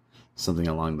Arabia. Something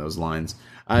along those lines.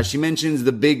 She mentions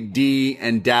the Big D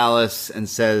and Dallas and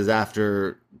says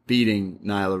after beating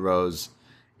Nyla Rose,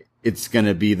 it's going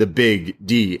to be the Big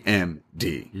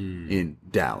DMD in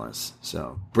Dallas.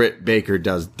 So Britt Baker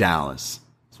does Dallas.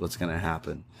 That's what's going to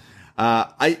happen.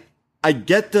 I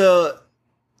get the,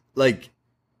 like,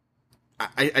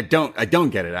 I don't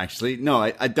get it actually. No,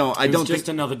 I don't. I don't just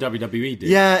think another WWE deal.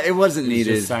 Yeah, it wasn't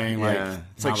needed. Just saying like,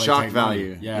 it's like shock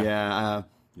value. Money. Yeah.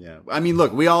 Yeah. I mean,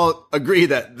 look, we all agree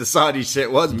that the Saudi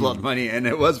shit was blood money and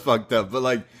it was fucked up, but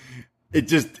like,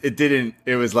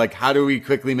 it was like, how do we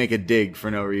quickly make a dig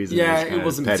for no reason? Yeah, it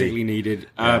wasn't particularly needed.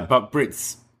 But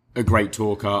Britt's a great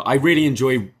talker. I really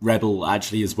enjoy Rebel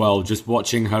actually as well. Just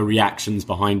watching her reactions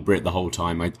behind Britt the whole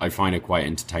time. I find it quite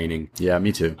entertaining. Yeah,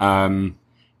 me too.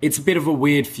 It's a bit of a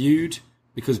weird feud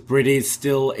because Britt is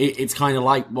still, it's kind of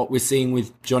like what we're seeing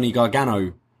with Johnny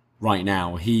Gargano right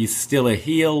now. He's still a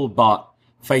heel, but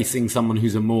facing someone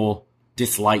who's a more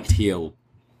disliked heel.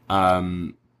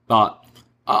 But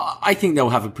I think they'll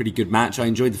have a pretty good match. I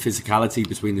enjoyed the physicality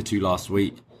between the two last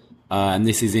week. And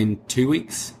this is in 2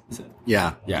 weeks? Is it?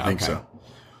 Yeah, I think so.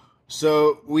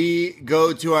 So we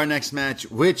go to our next match,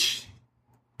 which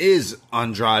is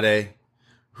Andrade,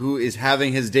 who is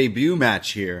having his debut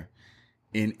match here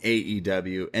in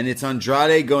AEW, and it's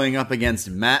Andrade going up against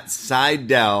Matt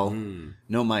Sydal.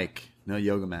 No mic, no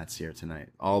yoga mats here tonight.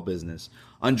 All business.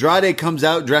 Andrade comes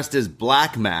out dressed as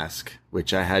Black Mask,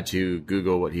 which I had to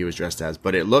Google what he was dressed as,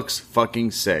 but it looks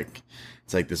fucking sick.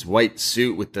 It's like this white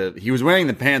suit with he was wearing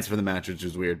the pants for the match, which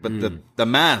was weird, but the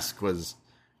mask was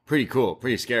pretty cool,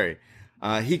 pretty scary.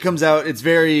 He comes out, it's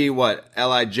very,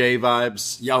 LIJ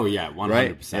vibes? Oh, yeah, 100%.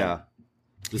 Right? Yeah.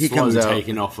 The He slow comes out.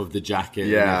 taking off of the jacket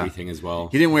and everything as well.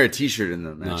 He didn't wear a t-shirt in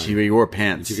the match. He wore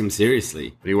pants. He took him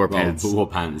seriously. But he wore pants. Wore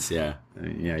pants, yeah.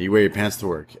 Yeah, you wear your pants to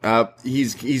work.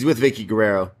 He's with Vicky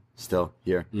Guerrero still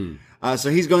here. So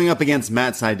he's going up against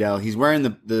Matt Sydal. He's wearing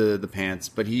the pants,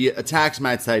 but he attacks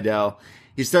Matt Sydal.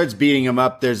 He starts beating him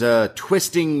up. There's a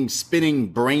twisting, spinning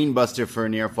brain buster for a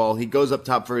near fall. He goes up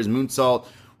top for his moonsault.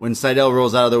 When Sydal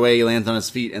rolls out of the way, he lands on his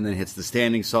feet and then hits the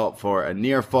standing salt for a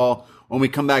near fall. When we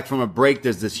come back from a break,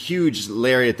 there's this huge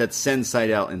lariat that sends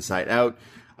Sydal inside out.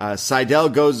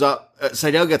 Sydal goes up.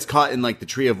 Sydal gets caught in like the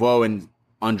Tree of Woe, and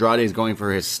Andrade is going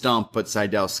for his stump, but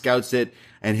Sydal scouts it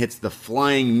and hits the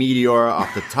flying meteor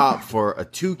off the top for a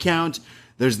 2 count.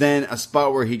 There's then a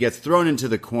spot where he gets thrown into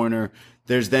the corner.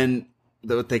 There's then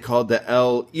what they called the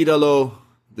El Idolo,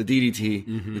 the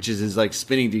DDT, which is his like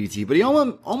spinning DDT, but he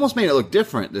almost made it look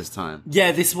different this time.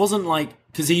 Yeah, this wasn't like,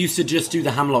 because he used to just do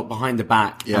the hammerlock behind the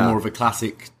back and more of a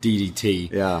classic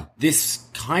DDT. Yeah. This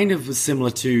kind of was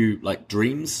similar to like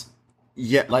Dreams.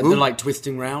 Yeah. Like the like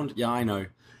twisting round. Yeah, I know.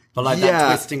 But like that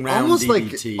twisting round almost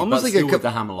DDT, almost but like still with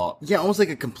the hammerlock. Yeah, almost like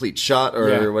a complete shot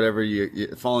or whatever,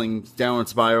 you falling downward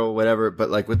spiral, whatever, but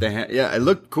like with the hand. Yeah, it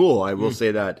looked cool, I will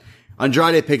say that.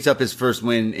 Andrade picks up his first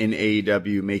win in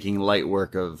AEW, making light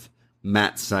work of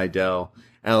Matt Sydal.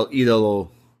 El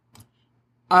Idolo.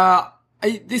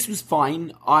 This was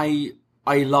fine. I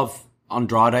love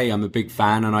Andrade. I'm a big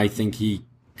fan, and I think he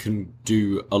can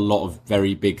do a lot of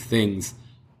very big things.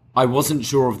 I wasn't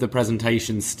sure of the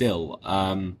presentation still.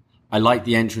 I liked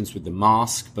the entrance with the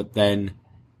mask, but then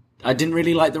I didn't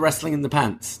really like the wrestling in the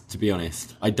pants, to be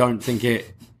honest. I don't think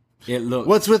it looked...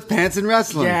 What's with pants and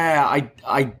wrestling? Yeah,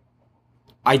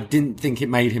 I didn't think it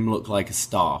made him look like a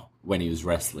star when he was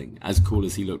wrestling, as cool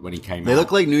as he looked when he came out. They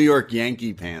look like New York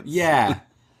Yankee pants. Yeah.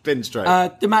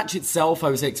 Pinstripe. The match itself, I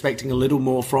was expecting a little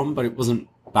more from, but it wasn't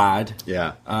bad.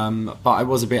 Yeah. But I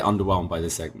was a bit underwhelmed by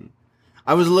this segment.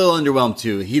 I was a little underwhelmed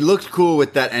too. He looked cool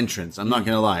with that entrance. I'm not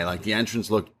going to lie. Like the entrance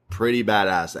looked pretty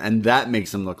badass, and that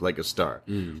makes him look like a star.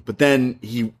 But then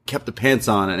he kept the pants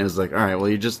on, and it was like, all right, well,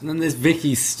 you just... And then there's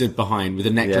Vicky stood behind with a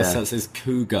necklace that says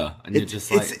Cougar, and you're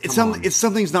just like, if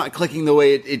something's not clicking the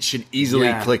way it should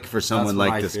easily click for someone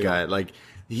like this guy. Like,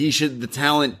 the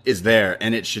talent is there,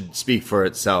 and it should speak for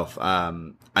itself.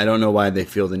 I don't know why they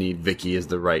feel the need Vicky is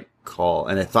the right call,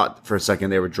 and I thought for a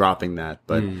second they were dropping that,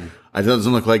 but it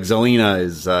doesn't look like Zelina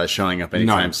is showing up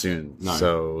anytime soon. No.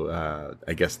 So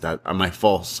I guess that my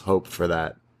false hope for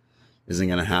that isn't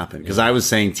going to happen, because I was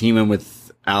saying team him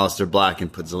with Aleister Black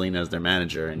and put Zelina as their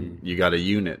manager, and you got a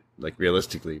unit, like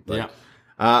realistically. But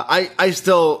I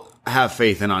still have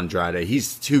faith in Andrade.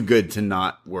 He's too good to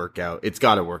not work out. It's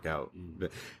got to work out.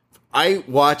 I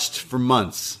watched for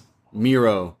months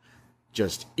Miro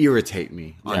just irritate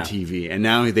me on TV, and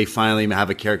now they finally have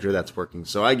a character that's working.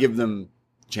 So I give them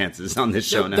chances on this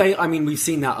show now. We've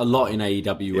seen that a lot in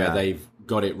AEW where they've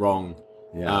got it wrong.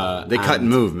 Yeah, they cut and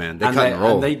move, man. They cut and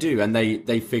roll. And they do, and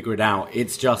they figure it out.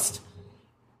 It's just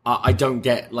I don't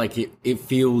get, like, it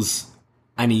feels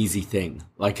an easy thing,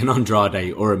 like an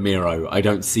Andrade or a Miro. I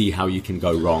don't see how you can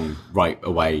go wrong right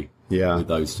away with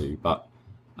those two, but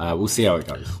we'll see how it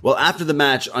goes. Well, after the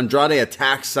match, Andrade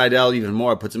attacks Sydal even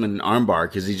more, puts him in an armbar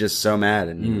because he's just so mad,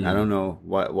 and I don't know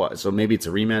what. So maybe it's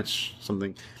a rematch,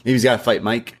 something. Maybe he's got to fight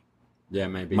Mike. Yeah,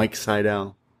 maybe Mike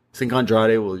Sydal. Think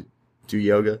Andrade will do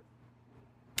yoga?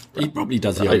 He probably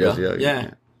does yoga.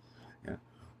 Yeah.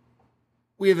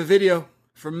 We have a video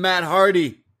from Matt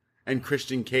Hardy and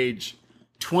Christian Cage.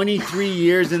 23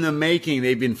 years in the making.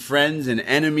 They've been friends and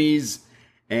enemies.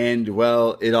 And,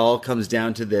 well, it all comes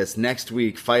down to this. Next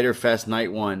week, Fyter Fest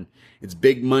Night 1. It's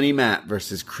Big Money Matt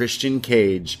versus Christian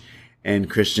Cage. And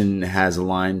Christian has a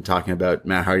line talking about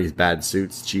Matt Hardy's bad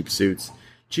suits, cheap suits.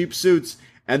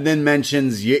 And then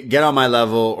mentions, get on my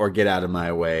level or get out of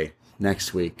my way.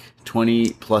 Next week.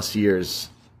 20 plus years.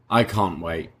 I can't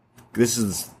wait. This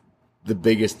is the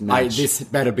biggest match. This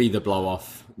better be the blow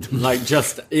off. Like,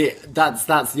 that's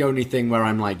the only thing where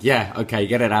I'm like, yeah, okay,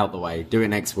 get it out the way. Do it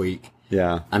next week.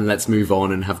 Yeah. And let's move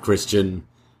on and have Christian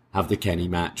have the Kenny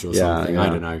match or something. Yeah. I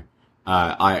don't know.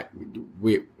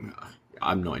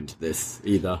 I'm not into this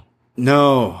either.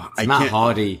 No, it's Matt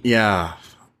Hardy. Yeah.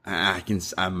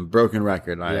 I'm a broken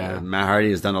record. Matt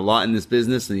Hardy has done a lot in this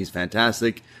business, and he's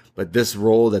fantastic. But this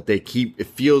role that they keep, it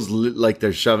feels like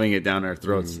they're shoving it down our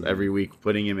throats every week,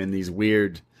 putting him in these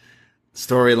weird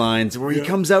storylines where he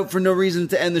comes out for no reason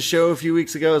to end the show a few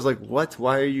weeks ago. It's like, what?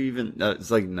 Why are you even?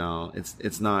 It's like, no,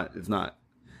 it's not.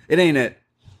 It ain't it.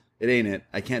 It ain't it.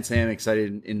 I can't say I'm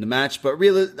excited in the match, but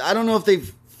really, I don't know if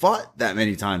they've fought that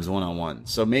many times one-on-one.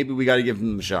 So maybe we got to give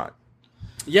them a shot.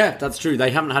 Yeah, that's true.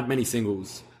 They haven't had many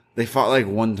singles. They fought like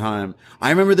one time. I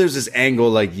remember there's this angle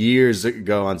like years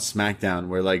ago on SmackDown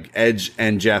where like Edge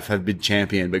and Jeff have been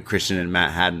champion, but Christian and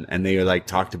Matt hadn't, and they like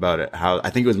talked about it. How I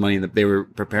think it was they were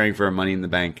preparing for a Money in the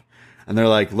Bank, and they're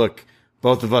like, "Look,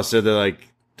 both of us are the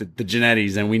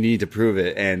Genettis, and we need to prove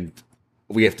it, and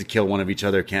we have to kill one of each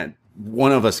other.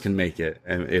 One of us can make it,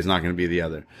 and it's not going to be the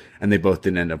other." And they both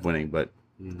didn't end up winning, but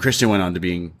Christian went on to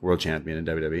being world champion in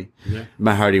WWE. Yeah.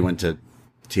 Matt Hardy went to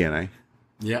TNA.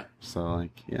 Yeah. So,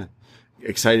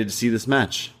 excited to see this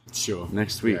match. Sure.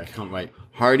 Next week. Yeah, can't wait.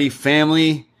 Hardy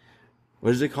Family.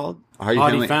 What is it called?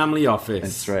 Hardy Family Office.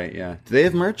 That's right, yeah. Do they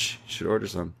have merch? You should order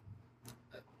some.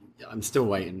 I'm still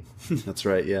waiting. That's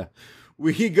right, yeah.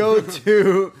 We go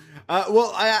to...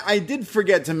 I did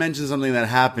forget to mention something that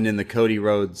happened in the Cody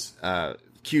Rhodes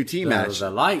QT match.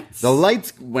 The lights. The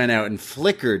lights went out and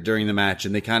flickered during the match,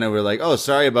 and they kind of were like, oh,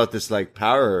 sorry about this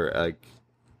power...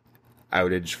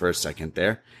 outage for a second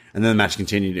there, and then the match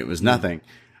continued. It was nothing,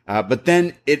 but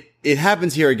then it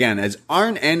happens here again as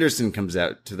Arn Anderson comes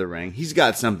out to the ring. He's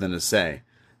got something to say,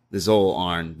 this old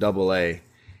Arn, double A,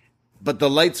 but the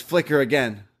lights flicker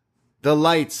again. The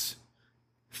lights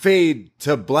fade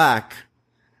to black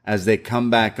as they come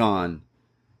back on.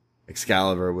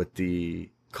 Excalibur with the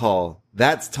call.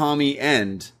 That's Tommy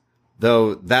End,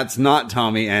 though that's not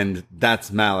Tommy End.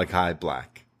 That's Malachi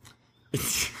Black.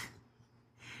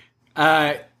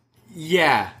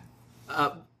 Yeah.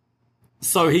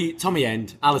 So Tommy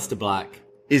End, Aleister Black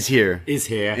is here in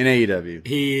AEW.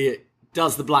 He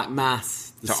does the Black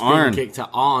Mass, the to spin Arn. kick to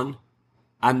Arn,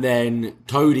 and then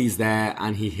Cody's there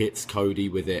and he hits Cody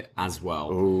with it as well.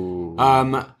 Ooh.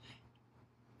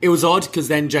 It was odd because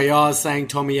then JR's saying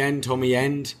Tommy End,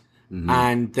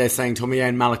 and they're saying Tommy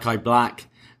End, Malachi Black.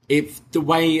 If the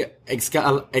way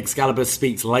Excalibur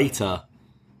speaks later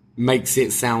makes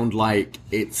it sound like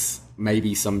it's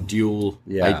maybe some dual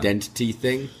identity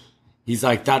thing. He's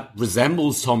like, that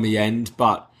resembles Tommy End,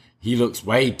 but he looks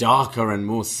way darker and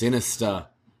more sinister.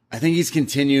 I think he's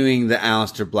continuing the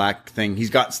Aleister Black thing. He's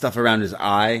got stuff around his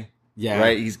eye. Yeah.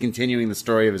 Right? He's continuing the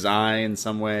story of his eye in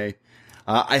some way.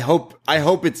 I hope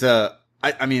it's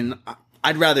I mean,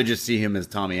 I'd rather just see him as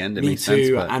Tommy End. It makes sense.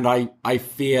 But... And I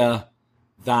fear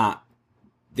that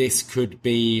this could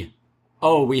be...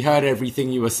 Oh, we heard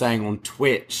everything you were saying on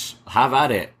Twitch. Have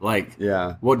at it.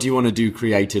 What do you want to do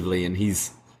creatively? And he's...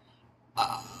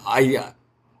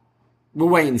 we'll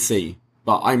wait and see.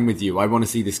 But I'm with you. I want to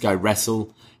see this guy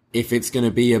wrestle. If it's going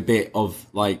to be a bit of,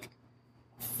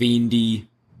 fiendy,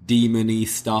 demon-y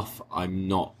stuff, I'm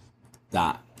not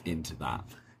that into that.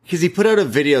 Because he put out a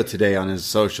video today on his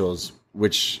socials,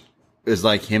 which... is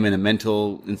like him in a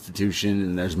mental institution,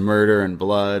 and there's murder and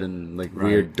blood and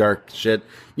weird dark shit.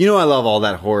 You know, I love all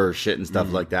that horror shit and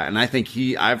stuff like that. And I think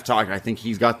I think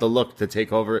he's got the look to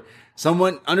take over.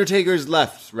 Undertaker's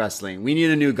left wrestling. We need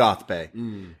a new Goth Bay.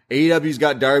 AEW's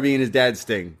got Darby and his dad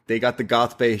Sting. They got the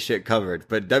Goth Bay shit covered.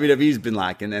 But WWE's been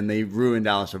lacking, and they ruined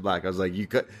Aleister Black. I was like,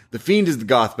 the Fiend is the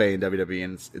Goth Bay in WWE,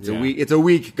 and it's a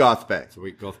weak Goth Bay. It's a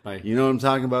weak Goth Bay. You know what I'm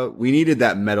talking about? We needed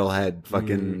that metalhead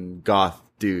fucking goth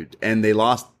dude, and they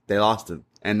lost him,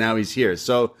 and now he's here.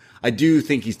 So I do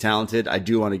think he's talented. I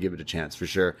do want to give it a chance for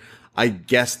sure. I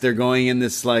guess they're going in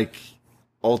this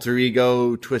alter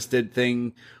ego twisted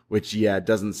thing, which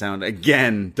doesn't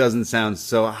sound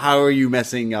so. How are you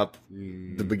messing up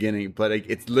the beginning? But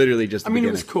it's literally just.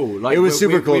 It was cool. It was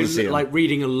super cool to see him.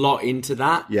 Reading a lot into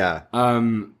that. Yeah.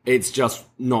 It's just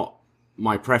not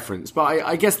my preference, but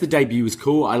I guess the debut was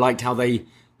cool. I liked how they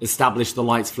established the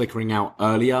lights flickering out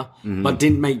earlier, but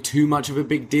didn't make too much of a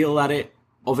big deal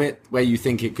of it, where you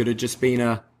think it could have just been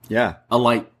a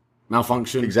light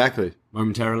malfunction. Exactly.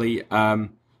 Momentarily.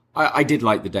 I did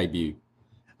like the debut.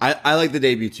 I like the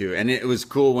debut too, and it was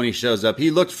cool when he shows up. He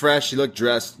looked fresh, he looked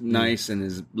dressed nice, and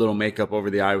his little makeup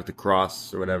over the eye with the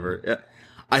cross or whatever. Yeah.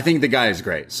 I think the guy is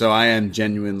great, so I am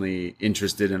genuinely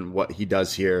interested in what he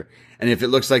does here. And if it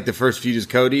looks like the first feud is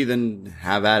Cody, then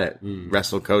have at it.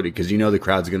 Wrestle Cody, because the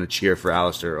crowd's going to cheer for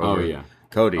Aleister over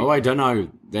Cody. Oh, I don't know.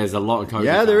 There's a lot of Cody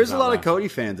fans. Yeah, there is a lot of Cody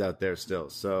fans out there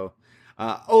still. So,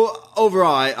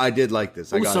 overall, I did like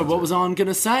this. Also, what was Arn going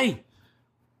to say?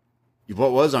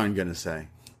 What was Arn going to say?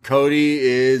 Cody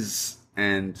is,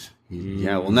 and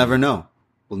Yeah, we'll never know.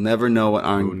 We'll never know what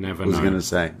Arn was going to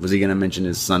say. Was he going to mention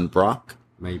his son Brock?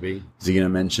 Maybe. Is he going to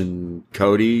mention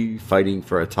Cody fighting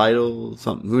for a title?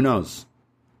 Something? Who knows?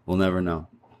 We'll never know.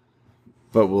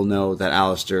 But we'll know that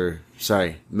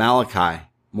Mordecai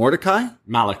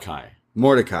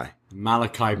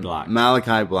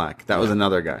Black. That was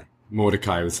another guy.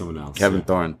 Mordecai was someone else. Kevin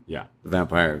Thorne. Yeah. The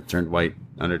vampire turned white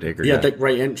Undertaker. He had that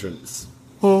great entrance.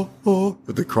 With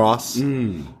the cross.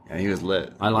 Yeah, he was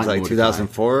lit. I like it was like Mordecai.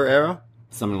 2004 era?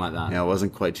 Something like that. Yeah, it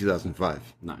wasn't quite 2005.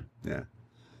 No. Yeah.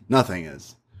 Nothing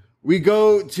is. We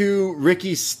go to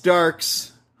Ricky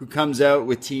Starks, who comes out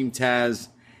with Team Taz.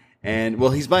 And,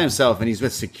 well, he's by himself and he's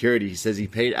with security. He says he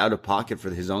paid out of pocket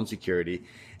for his own security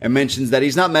and mentions that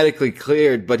he's not medically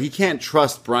cleared, but he can't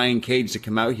trust Brian Cage to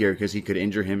come out here because he could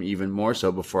injure him even more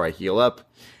so before I heal up.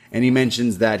 And he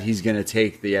mentions that he's going to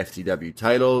take the FTW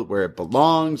title where it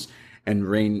belongs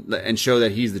and show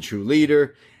that he's the true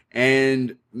leader,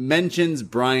 and mentions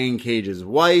Brian Cage's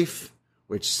wife,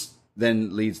 which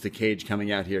then leads to Cage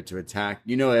coming out here to attack.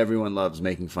 You know, everyone loves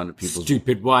making fun of people's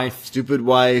stupid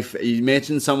wife. You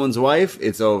mention someone's wife,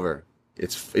 it's over.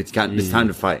 It's time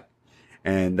to fight.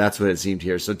 And that's what it seemed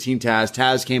here. So Team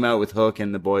Taz came out with Hook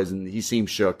and the boys, and he seemed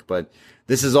shook, but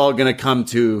this is all going to come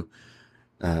to,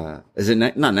 is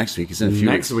it not next week? It's in a few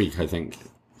next week, I think.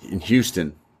 In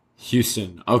Houston.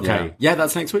 Okay. Yeah,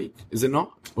 that's next week. Is it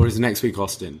not? Or is it next week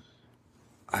Austin?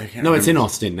 No, it's in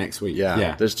Austin next week.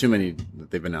 Yeah. There's too many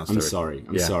that they've announced. I'm sorry.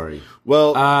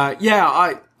 Well, I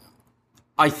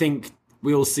think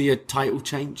we'll see a title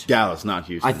change. Dallas, not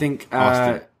Houston. I think,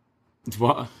 Austin.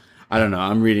 What? I don't know.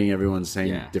 I'm reading everyone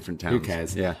saying different towns. Who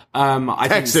cares? Yeah.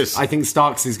 Texas. I think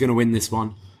Starks is going to win this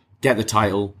one, get the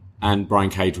title, and Brian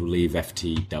Cage will leave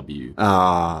FTW.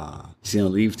 He's going to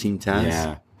leave Team Taz?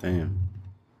 Yeah. Damn.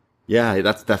 Yeah,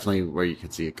 that's definitely where you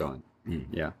could see it going.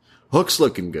 Yeah. Hook's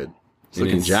looking good. He's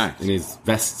looking jacked. In his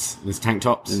vests, in his tank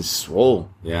tops. And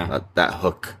swole. Yeah. That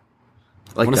Hook.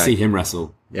 I want to see him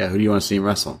wrestle. Yeah, who do you want to see him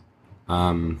wrestle?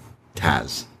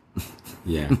 Taz.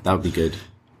 Yeah, that would be good.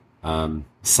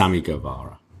 Sammy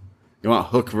Guevara. You want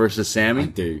Hook versus Sammy? I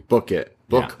do. Book it.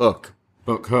 Book Hook.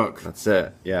 Book Hook. That's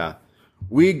it. Yeah.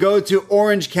 We go to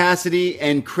Orange Cassidy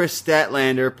and Chris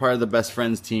Statlander, part of the Best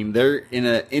Friends team. They're in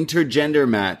an intergender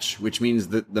match, which means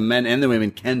that the men and the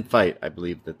women can fight. I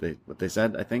believe what they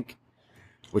said. I think,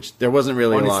 which there wasn't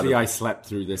really a lot of. Honestly, I slept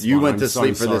through this. You one. went I'm to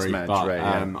sleep so for this sorry, match, but, right?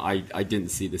 Yeah. I didn't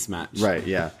see this match. Right.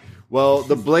 Yeah. Well,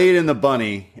 the Blade and the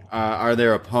Bunny are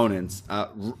their opponents.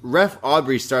 Ref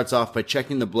Aubrey starts off by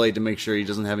checking the Blade to make sure he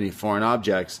doesn't have any foreign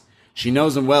objects. She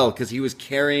knows him well because he was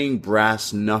carrying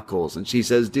brass knuckles. And she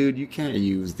says, dude, you can't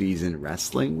use these in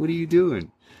wrestling. What are you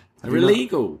doing? They're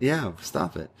illegal. Yeah,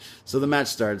 stop it. So the match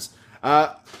starts.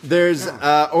 There's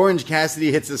Orange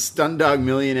Cassidy hits a Stun Dog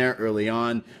Millionaire early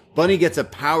on. Bunny gets a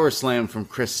power slam from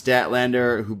Chris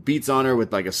Statlander, who beats on her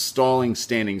with like a stalling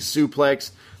standing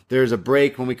suplex. There's a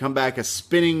break. When we come back, a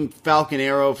spinning Falcon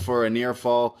Arrow for a near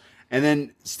fall. And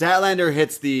then Statlander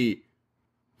hits the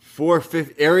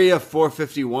Area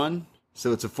 451.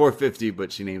 So it's a 450,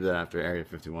 but she named it after Area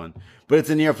 51. But it's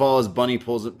a near fall as Bunny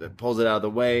pulls it out of the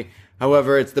way.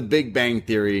 However, it's the Big Bang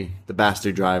Theory, the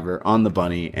Bastard Driver on the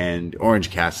Bunny, and Orange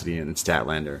Cassidy and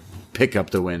Statlander pick up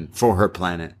the win for her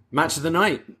planet. Match of the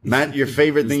night. Matt, your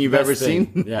favorite thing you've ever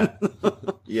seen? Yeah.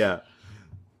 Yeah.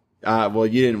 Well,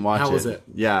 you didn't watch it. How was it?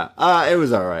 Yeah. It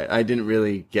was all right. I didn't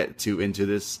really get too into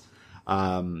this.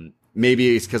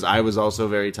 Maybe it's because I was also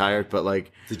very tired, but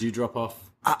like... Did you drop off?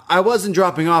 I wasn't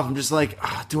dropping off. I'm just like,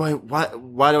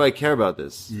 why do I care about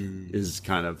this? Is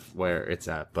kind of where it's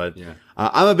at. But yeah.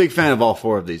 I'm a big fan of all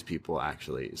four of these people,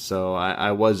 actually. So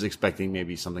I was expecting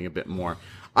maybe something a bit more.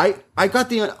 I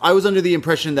was under the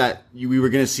impression that we were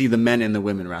going to see the men and the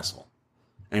women wrestle,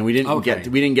 and we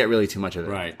didn't get really too much of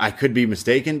it. Right. I could be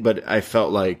mistaken, but I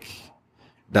felt like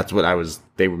that's what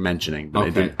they were mentioning.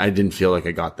 But I didn't feel like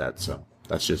I got that. So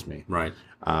that's just me. Right.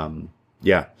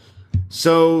 Yeah.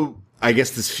 So I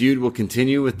guess this feud will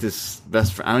continue with this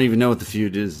best friend. I don't even know what the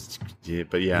feud is,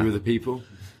 but yeah. Who are the people?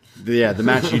 The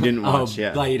match you didn't watch.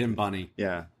 Yeah. Blade and Bunny.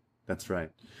 Yeah, that's right.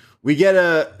 We get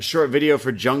a short video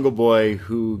for Jungle Boy,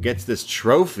 who gets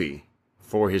trophy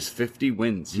for his 50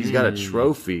 wins. He's got a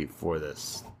trophy for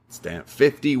this. Stamp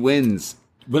 50 wins.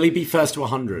 Will he be first to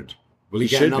 100? Will he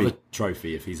get should another be.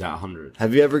 trophy if he's at 100?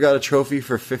 Have you ever got a trophy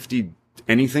for 50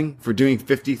 anything? For doing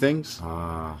 50 things?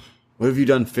 What have you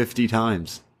done 50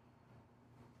 times?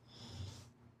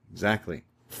 Exactly.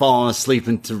 Falling asleep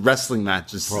into wrestling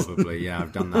matches. Probably, yeah.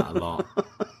 I've done that a lot.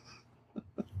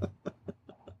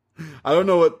 I don't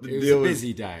know what the It was deal a was.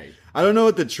 busy day. I don't know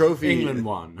what the trophy. England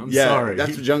won. I'm yeah, sorry.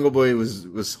 that's what Jungle Boy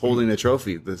was holding the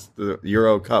trophy, the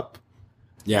Euro Cup.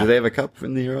 Yeah. Do they have a cup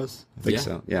in the Euros? I think Yeah.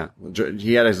 so. Yeah.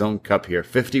 He had his own cup here.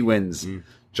 50 wins,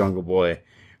 Jungle Boy.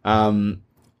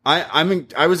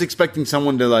 I was expecting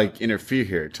someone to like interfere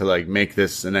here to like make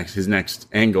this his next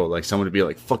angle, like someone to be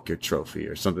like, fuck your trophy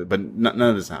or something, but none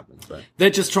of this happens. But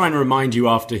They're just trying to remind you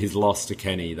after his loss to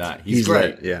Kenny that he's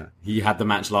great. Right, yeah. He had the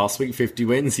match last week, 50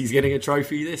 wins. He's getting a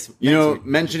trophy this week.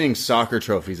 Mentioning soccer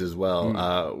trophies as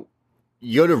well.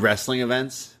 You go to wrestling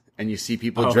events and you see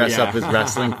people dress up as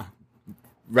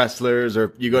wrestlers,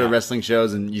 or you go to wrestling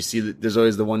shows and you see that there's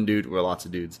always the one dude, or lots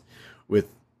of dudes, with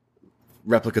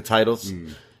replica titles.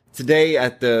 Today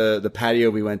at the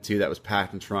patio we went to that was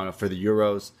packed in Toronto for the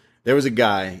Euros, there was a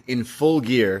guy in full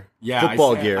gear,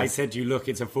 football gear. I said, you look,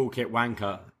 it's a full kit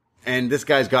wanker. And this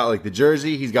guy's got like the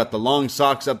jersey, he's got the long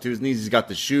socks up to his knees, he's got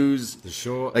the shoes, The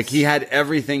shorts. like he had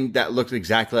everything that looked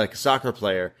exactly like a soccer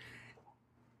player.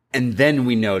 And then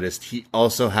we noticed he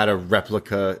also had a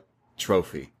replica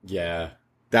trophy. Yeah.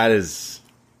 That's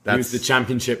He was the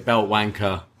championship belt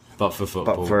wanker, but for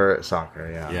football. but for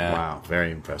soccer. Yeah. Wow,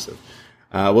 very impressive.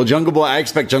 Well, Jungle Boy, I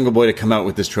expect Jungle Boy to come out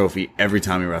with this trophy every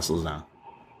time he wrestles now.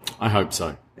 I hope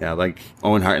so. Yeah, like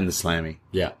Owen Hart in the Slammy.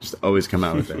 Yeah. Just always come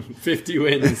out with it. 50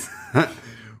 wins.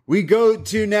 We go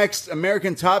to next,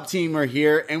 American Top Team are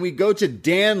here, and we go to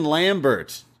Dan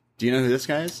Lambert. Do you know who this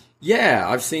guy is? Yeah,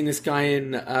 I've seen this guy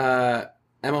in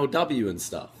MLW and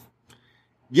stuff.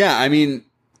 Yeah, I mean,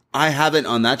 I haven't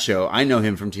on that show. I know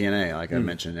him from TNA, like I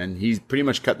mentioned, and he's pretty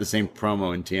much cut the same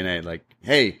promo in TNA. Like,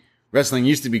 hey, wrestling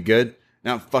used to be good,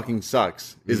 now it fucking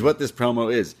sucks, is what this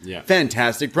promo is. Yeah.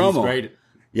 Fantastic promo. He's great.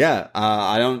 Yeah,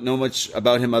 I don't know much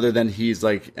about him other than he's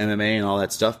like MMA and all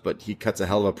that stuff, but he cuts a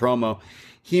hell of a promo.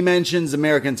 He mentions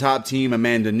American Top Team,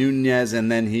 Amanda Nunes,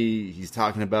 and then he's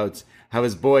talking about how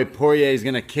his boy Poirier is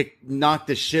going to knock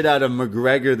the shit out of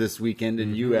McGregor this weekend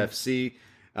in UFC.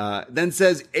 Then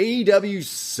says AEW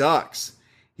sucks.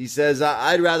 He says,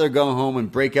 I'd rather go home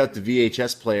and break out the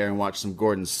VHS player and watch some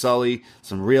Gordon Sully,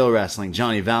 some real wrestling,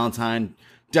 Johnny Valentine,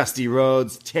 Dusty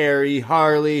Rhodes, Terry,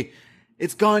 Harley.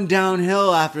 It's gone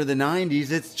downhill after the 90s.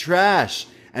 It's trash.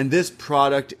 And this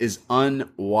product is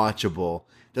unwatchable.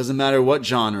 Doesn't matter what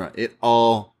genre. It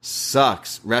all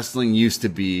sucks. Wrestling used to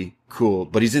be cool.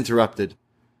 But he's interrupted.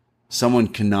 Someone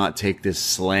cannot take this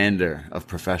slander of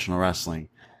professional wrestling.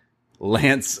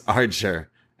 Lance Archer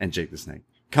and Jake the Snake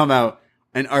come out,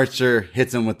 and Archer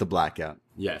hits him with the blackout.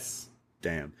 Yes.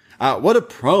 Damn. What a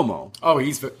promo. Oh,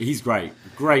 he's great.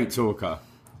 Great talker.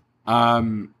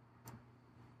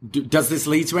 Does this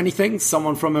lead to anything?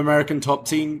 Someone from American Top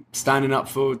Team standing up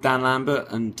for Dan Lambert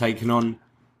and taking on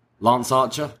Lance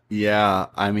Archer? Yeah,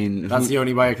 I mean... That's the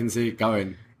only way I can see it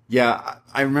going. Yeah,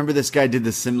 I remember this guy did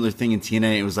the similar thing in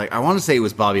TNA. It was like, I want to say it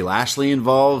was Bobby Lashley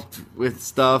involved with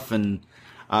stuff, and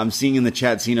I'm seeing in the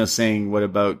chat Zeno saying, what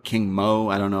about King Mo?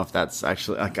 I don't know if that's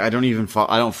actually... Like, I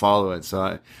don't follow it, so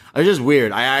I was just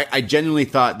weird. I genuinely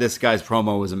thought this guy's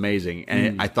promo was amazing,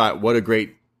 and I thought, what a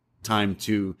great time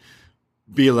to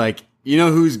be like, you know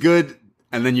who's good?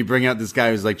 And then you bring out this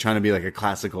guy who's like trying to be like a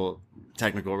classical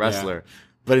technical wrestler. Yeah.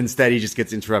 But instead he just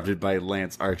gets interrupted by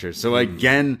Lance Archer. So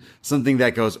again, something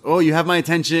that goes, oh, you have my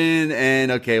attention.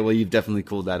 And okay, well, you've definitely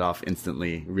cooled that off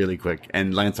instantly, really quick.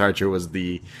 And Lance Archer was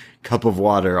the cup of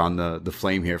water on the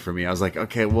flame here for me. I was like,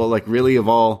 okay, well, like really of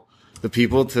all the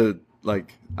people to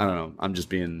like, I don't know. I'm just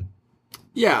being.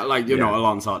 Yeah. Like you're not a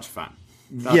Lance Archer fan.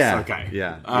 That's okay.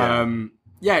 Yeah.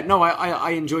 No,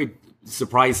 I enjoyed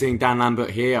surprising Dan Lambert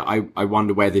here. I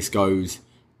wonder where this goes.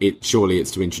 Surely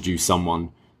it's to introduce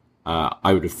someone.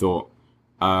 I would have thought.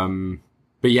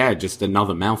 But yeah, just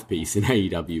another mouthpiece in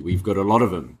AEW. We've got a lot of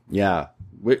them. Yeah.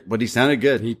 But he sounded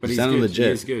good. He sounded good. legit.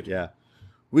 He is good. Yeah.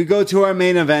 We go to our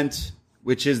main event,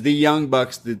 which is the Young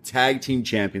Bucks, the tag team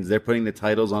champions. They're putting the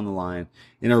titles on the line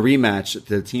in a rematch.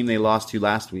 The team they lost to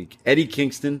last week, Eddie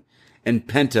Kingston and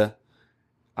Penta.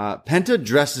 Penta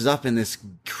dresses up in this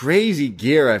crazy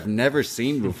gear I've never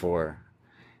seen before.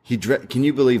 Can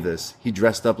you believe this? He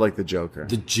dressed up like the Joker.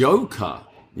 The Joker?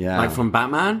 Yeah. Like from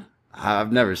Batman?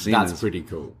 I've never seen this. That's pretty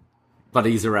cool. But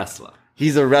he's a wrestler.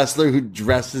 He's a wrestler who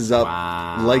dresses up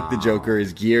like the Joker.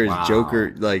 His gear is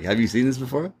Joker. Like, have you seen this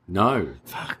before? No.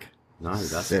 Fuck. No,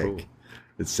 that's sick. cool.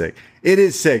 It's sick. It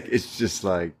is sick. It's just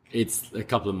like... It's a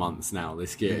couple of months now,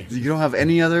 this gear. You don't have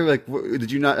any other... Like,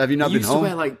 have you not been home? You used to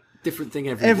wear, like, different thing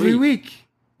every week.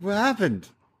 What happened?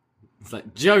 It's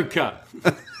like, Joker.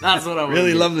 That's what I want.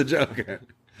 Really love the Joker.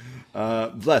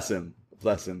 Bless him.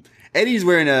 Eddie's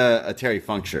wearing a Terry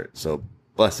Funk shirt, so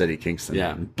bless Eddie Kingston.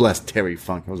 Yeah. Bless Terry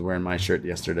Funk. I was wearing my shirt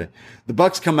yesterday. The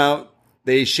Bucks come out.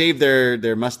 They shave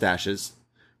their mustaches,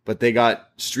 but they got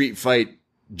street fight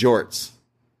jorts.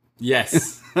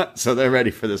 Yes. So they're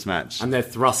ready for this match. And they're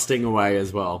thrusting away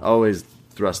as well. Always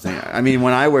thrusting. I mean,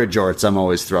 when I wear jorts, I'm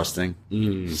always thrusting.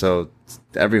 So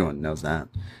everyone knows that.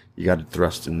 You got to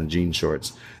thrust in the jean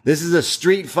shorts. This is a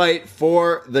street fight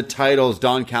for the titles.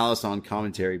 Don Callis on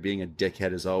commentary, being a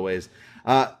dickhead as always.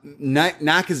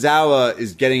 Nakazawa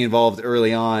is getting involved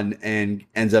early on and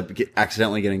ends up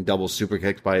accidentally getting double super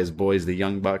kicked by his boys, the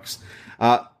Young Bucks.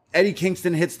 Eddie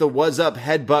Kingston hits the was up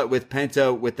headbutt with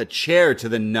Penta with a chair to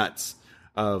the nuts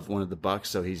of one of the Bucks,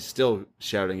 so he's still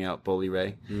shouting out Bully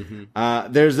Ray.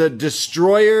 There's a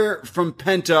destroyer from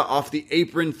Penta off the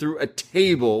apron through a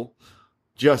table.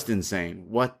 Just insane.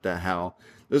 What the hell?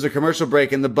 There's a commercial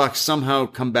break, and the Bucks somehow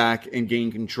come back and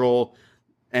gain control,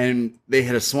 and they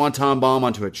hit a swanton bomb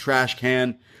onto a trash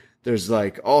can. There's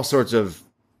like all sorts of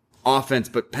offense,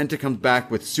 but Penta comes back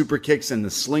with super kicks and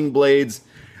the sling blades.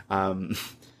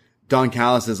 Don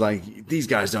Callis is like, these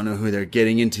guys don't know who they're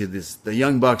getting into. The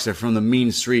Young Bucks are from the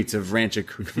mean streets of Rancho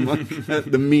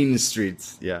Cucamonga. The mean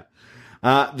streets, yeah.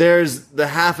 There's the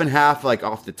half and half, like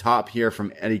off the top here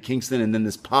from Eddie Kingston, and then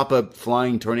this pop-up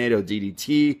flying tornado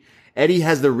DDT. Eddie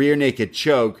has the rear naked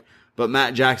choke, but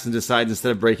Matt Jackson decides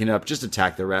instead of breaking it up, just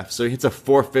attack the ref. So he hits a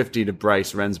 450 to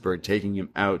Bryce Rensburg, taking him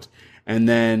out. And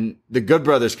then the Good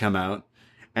Brothers come out,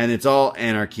 and it's all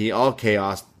anarchy, all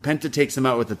chaos. Penta takes him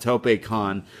out with a tope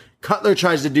con. Cutler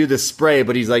tries to do the spray,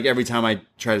 but he's like, every time I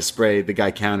try to spray, the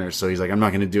guy counters. So he's like, I'm not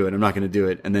going to do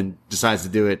it. And then decides to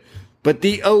do it. But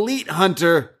the Elite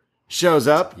Hunter shows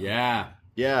up. Yeah.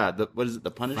 Yeah. What is it?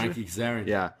 The Punisher? Frankie Kazarian.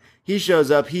 Yeah. He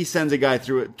shows up. He sends a guy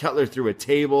Cutler through a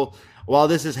table. While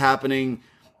this is happening,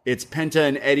 it's Penta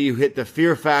and Eddie who hit the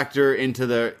Fear Factor into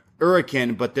the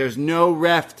Hurricane, but there's no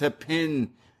ref to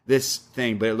pin this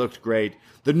thing, but it looked great.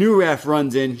 The new ref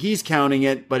runs in. He's counting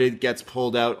it, but it gets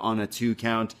pulled out on a 2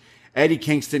 count. Eddie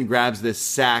Kingston grabs this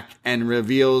sack and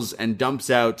reveals and dumps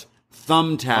out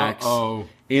thumbtacks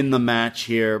in the match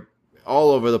here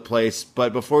all over the place.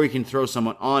 But before we can throw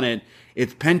someone on it,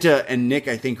 it's Penta and Nick,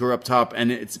 I think, who are up top.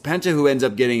 And it's Penta who ends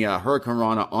up getting a Hurricane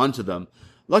Rana onto them.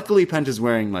 Luckily, Penta's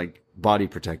wearing like body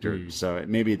protector, so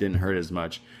maybe it didn't hurt as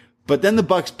much. But then the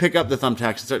Bucks pick up the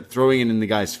thumbtacks and start throwing it in the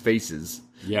guys' faces.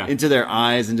 Yeah. Into their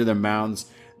eyes, into their mouths.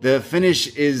 The finish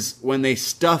is when they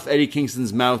stuff Eddie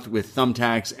Kingston's mouth with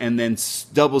thumbtacks and then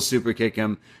double super kick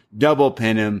him, double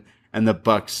pin him, and the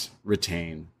Bucks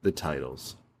retain the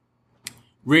titles.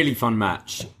 Really fun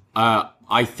match.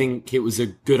 I think it was a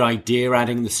good idea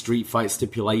adding the street fight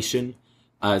stipulation.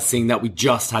 Seeing that we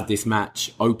just had this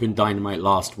match open Dynamite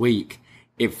last week,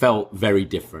 it felt very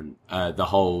different. The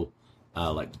whole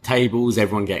like tables,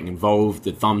 everyone getting involved,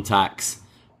 the thumbtacks.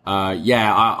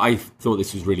 I thought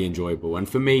this was really enjoyable. And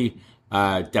for me,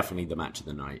 definitely the match of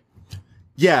the night.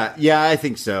 Yeah, I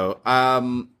think so.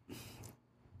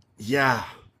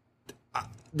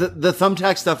 The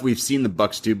thumbtack stuff we've seen the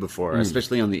Bucks do before,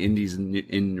 especially on the indies and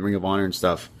in Ring of Honor and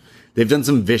stuff. They've done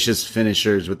some vicious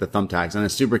finishers with the thumbtacks and a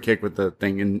super kick with the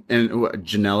thing, and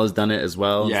Janela's done it as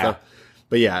well. And stuff.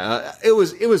 But yeah, it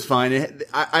was fine.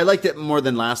 I liked it more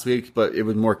than last week, but it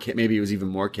was more maybe it was even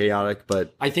more chaotic.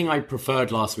 But I think I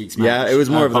preferred last week's match. Yeah, it was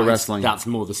more of the wrestling. That's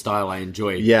more the style I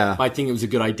enjoyed. Yeah, but I think it was a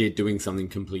good idea doing something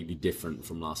completely different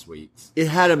from last week's. It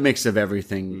had a mix of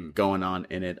everything going on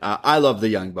in it. I love the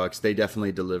Young Bucks; they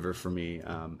definitely deliver for me.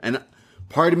 And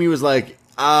part of me was like,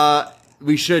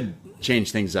 we should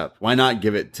change things up. Why not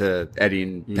give it to Eddie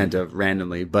and Penta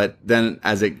randomly? But then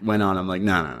as it went on, I'm like,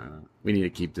 no. We need to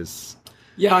keep this.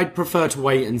 Yeah, I'd prefer to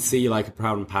wait and see like a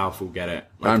Proud and Powerful get it.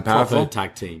 Like Proud and Powerful?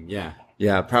 Tag team, yeah.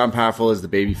 Yeah, Proud and Powerful is the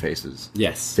baby faces.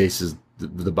 Yes. Faces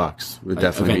the Bucks. Would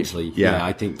definitely eventually. Yeah,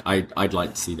 I think I'd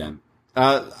like to see them.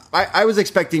 I was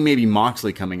expecting maybe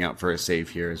Moxley coming out for a save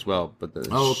here as well, but the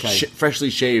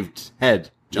freshly shaved head,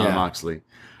 John Moxley.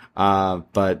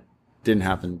 But didn't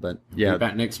happen, but yeah.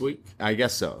 Back next week? I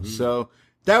guess so. So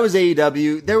that was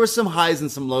AEW. There were some highs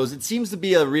and some lows. It seems to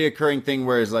be a reoccurring thing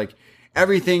where it's like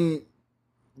everything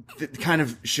kind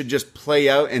of should just play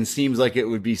out and seems like it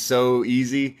would be so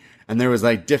easy. And there was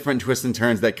like different twists and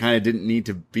turns that kind of didn't need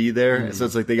to be there. So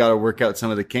it's like they got to work out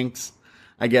some of the kinks,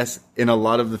 I guess, in a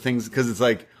lot of the things. Cause it's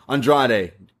like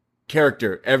Andrade,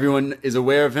 character. Everyone is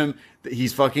aware of him.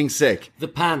 He's fucking sick. The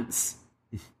pants.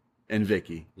 And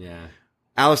Vicky. Yeah.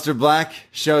 Aleister Black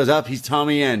shows up. He's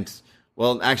Tommy End.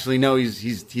 Well, actually, no,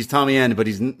 he's Tommy End, but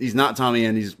he's not Tommy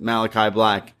End. He's Malachi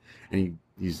Black. And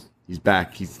he's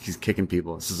back. He's kicking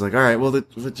people. It's just like, all right, well,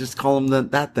 let's just call him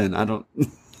that then. I don't.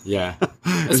 Yeah.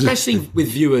 Especially with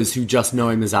viewers who just know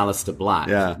him as Aleister Black.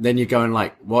 Yeah. Then you're going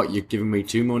like, what? You're giving me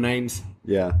 2 more names?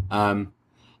 Yeah.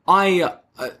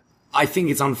 I think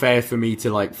it's unfair for me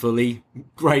to like fully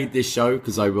grade this show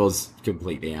because I was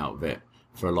completely out of it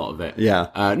for a lot of it.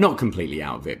 Yeah. Not completely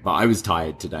out of it, but I was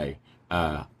tired today,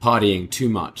 partying too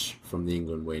much from the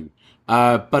England win.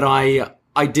 But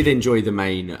I did enjoy the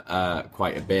main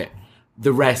quite a bit.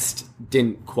 The rest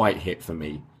didn't quite hit for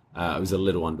me. I was a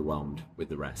little underwhelmed with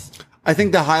the rest. I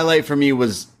think the highlight for me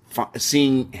was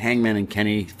seeing Hangman and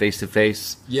Kenny face to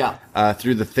face. Yeah.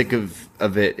 Through the thick of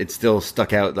it, it still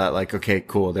stuck out that like, okay,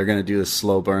 cool, they're gonna do this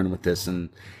slow burn with this, and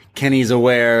Kenny's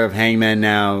aware of Hangman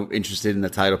now, interested in the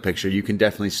title picture. You can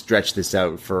definitely stretch this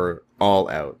out for All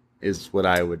Out, is what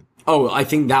I would. Oh, I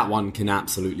think that one can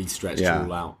absolutely stretch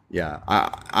All Out. Yeah,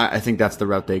 I think that's the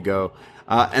route they go.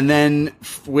 And then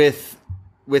with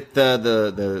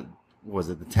the what was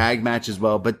it, the tag match as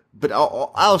well, but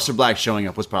Aleister Black showing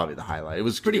up was probably the highlight. It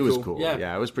was pretty cool. It was cool. cool. Yeah.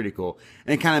 Yeah, it was pretty cool.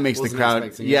 And it kind of makes the Wasn't crowd.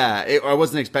 expecting it. Yeah, I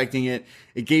wasn't expecting it.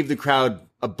 It gave the crowd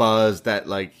a buzz that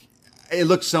like it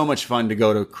looked so much fun to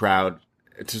go to a crowd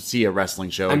to see a wrestling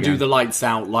show and again. do the lights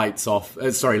out, lights off.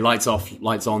 Lights off,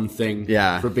 lights on thing.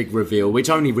 Yeah. For a big reveal,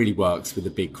 which only really works with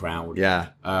a big crowd. Yeah.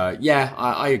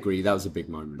 I agree. That was a big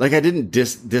moment. Like I didn't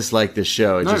dislike this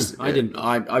show. It No, just, I didn't.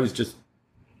 I was just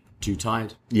too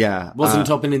tired. Yeah. Wasn't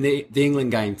topping in the England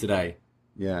game today.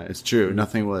 Yeah, it's true.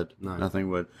 Nothing would. No.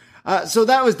 Nothing would. So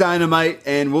that was Dynamite,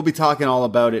 and we'll be talking all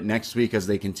about it next week as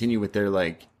they continue with their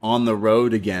like on the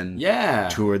road again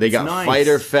tour. They got nice.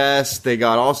 Fyter Fest. They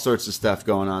got all sorts of stuff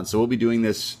going on. So we'll be doing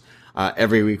this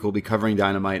every week. We'll be covering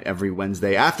Dynamite every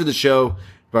Wednesday after the show.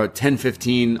 About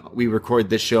 10:15, we record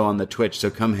this show on the Twitch.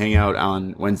 So come hang out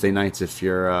on Wednesday nights if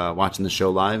you're watching the show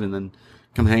live, and then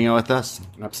come hang out with us.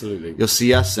 Absolutely. You'll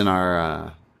see us in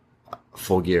our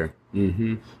full gear.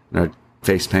 Mm-hmm. Our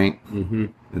face paint. Mm-hmm.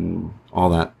 And all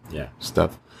that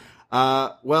stuff.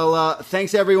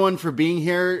 Thanks everyone for being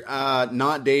here.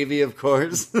 Not Davey, of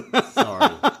course.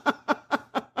 Sorry.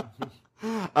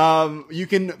 You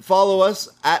can follow us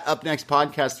at Up Next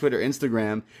Podcast, Twitter,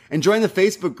 Instagram, and join the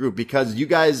Facebook group because you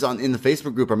guys in the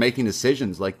Facebook group are making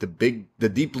decisions like the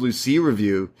Deep Blue Sea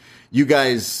review. You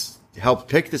guys helped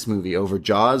pick this movie over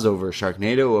Jaws, over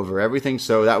Sharknado, over everything.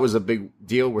 So that was a big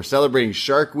deal. We're celebrating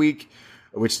Shark Week,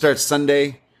 which starts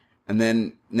Sunday. And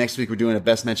then next week we're doing a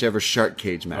best match ever shark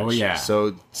cage match. Oh, yeah.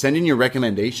 So send in your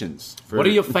recommendations. What are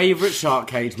your favorite shark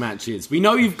cage matches? We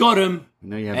know you've got them.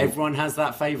 know you have Everyone has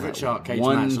that favorite shark cage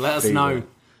one match. Let us favorite. know.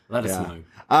 Let us know.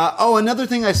 Another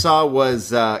thing I saw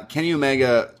was Kenny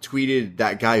Omega tweeted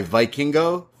that guy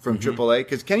Vikingo from AAA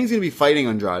because Kenny's going to be fighting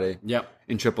Andrade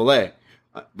in AAA.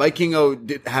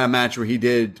 Vikingo had a match where he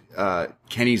did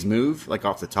Kenny's move like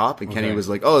off the top, and Kenny was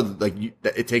like, "Oh,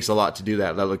 it takes a lot to do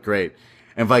that. That looked great."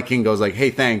 And Vikingo's like, "Hey,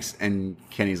 thanks." And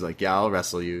Kenny's like, "Yeah, I'll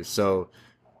wrestle you." So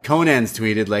Conan's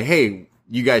tweeted like, "Hey,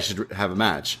 you guys should have a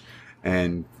match."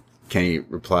 And Kenny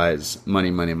replies,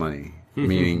 "Money, money, money,"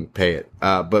 meaning pay it.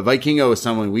 But Vikingo is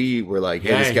someone we were like,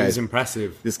 "Hey, this guy's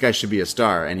impressive. This guy should be a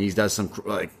star." And he does some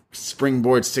like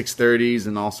springboard 630s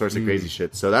and all sorts of crazy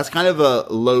shit. So that's kind of a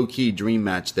low key dream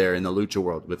match there in the lucha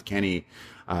world with Kenny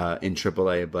in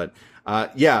AAA. But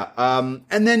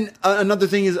and then another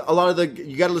thing is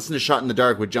you got to listen to Shot in the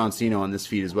Dark with John Cena on this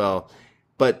feed as well.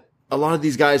 But a lot of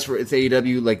these guys it's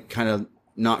AEW like kind of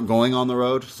not going on the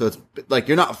road, so it's like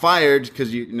you're not fired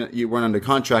because you weren't under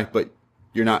contract, but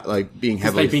you're not like being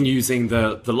heavily. They've been using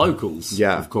the locals,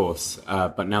 of course,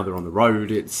 but now they're on the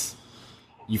road.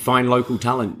 You find local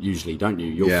talent usually, don't you?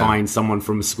 You'll find someone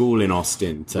from a school in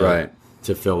Austin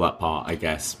to fill that part, I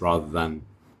guess, rather than.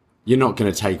 You're not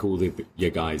going to take all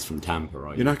your guys from Tampa,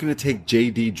 right? You're not going to take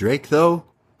J.D. Drake, though?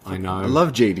 I know. I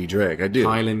love J.D. Drake. I do.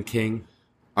 Highland King.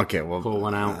 Okay, well. Pull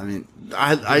one out. I mean,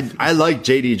 I like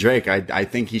J.D. Drake. I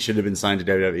think he should have been signed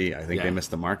to WWE. I think they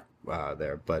missed the mark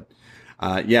there. But,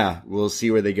 we'll see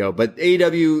where they go. But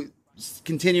AEW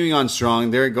continuing on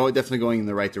strong. They're definitely going in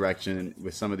the right direction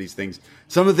with some of these things.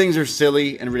 Some of the things are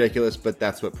silly and ridiculous, but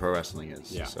that's what pro wrestling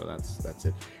is. Yeah. So that's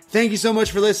it. Thank you so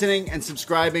much for listening and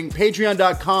subscribing.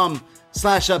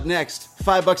 Patreon.com/upnext.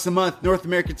 $5 a month, North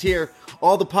America tier.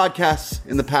 All the podcasts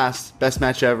in the past, best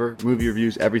match ever, movie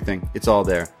reviews, everything. It's all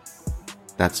there.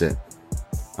 That's it.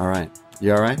 All right.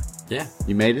 You all right? Yeah.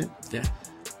 You made it? Yeah. Do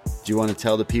you want to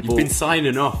tell the people? You've been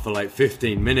signing off for like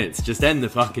 15 minutes. Just end the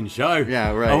fucking show.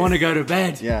 Yeah, right. I want to go to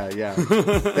bed. Yeah.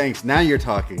 Thanks. Now you're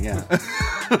talking. Yeah.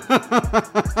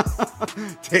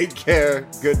 Take care.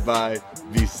 Goodbye.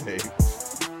 Be safe.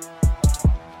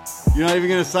 You're not even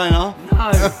going to sign off?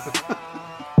 No.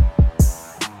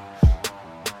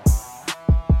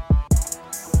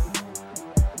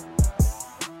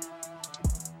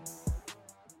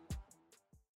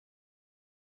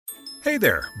 Hey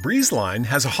there, BreezeLine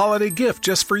has a holiday gift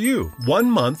just for you. 1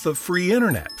 month of free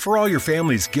internet for all your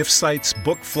family's gift sites,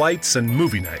 book flights, and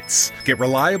movie nights. Get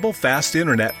reliable, fast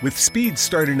internet with speeds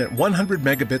starting at 100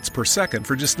 megabits per second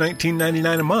for just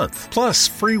 $19.99 a month. Plus,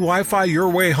 free Wi-Fi your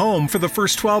way home for the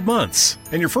first 12 months.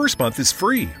 And your first month is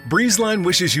free. BreezeLine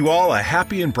wishes you all a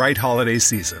happy and bright holiday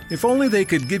season. If only they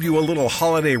could give you a little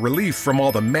holiday relief from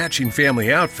all the matching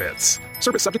family outfits.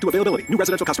 Service subject to availability. New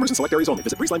residential customers in select areas only.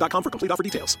 Visit breezeline.com for complete offer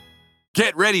details.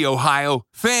 Get ready, Ohio.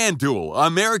 FanDuel,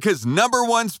 America's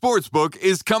 #1 sportsbook,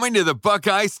 is coming to the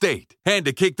Buckeye State. And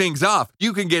to kick things off,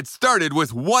 you can get started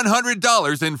with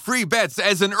 $100 in free bets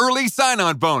as an early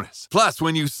sign-on bonus. Plus,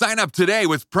 when you sign up today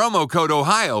with promo code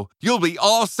OHIO, you'll be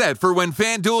all set for when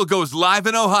FanDuel goes live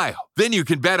in Ohio. Then you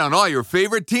can bet on all your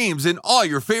favorite teams and all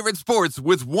your favorite sports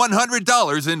with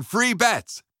 $100 in free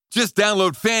bets. Just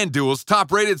download FanDuel's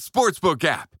top-rated sportsbook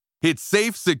app. It's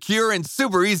safe, secure, and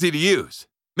super easy to use.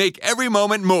 Make every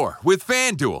moment more with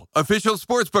FanDuel, official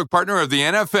sportsbook partner of the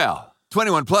NFL.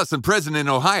 21 plus and present in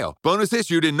Ohio. Bonus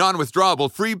issued in non-withdrawable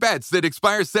free bets that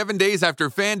expire 7 days after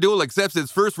FanDuel accepts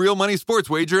its first real money sports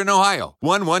wager in Ohio.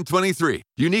 1/1/23.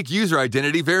 Unique user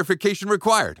identity verification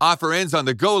required. Offer ends on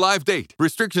the go-live date.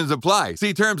 Restrictions apply.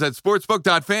 See terms at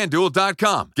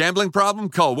sportsbook.fanduel.com. Gambling problem?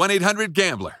 Call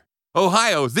 1-800-GAMBLER.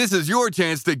 Ohio, this is your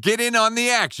chance to get in on the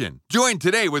action. Join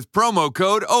today with promo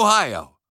code OHIO.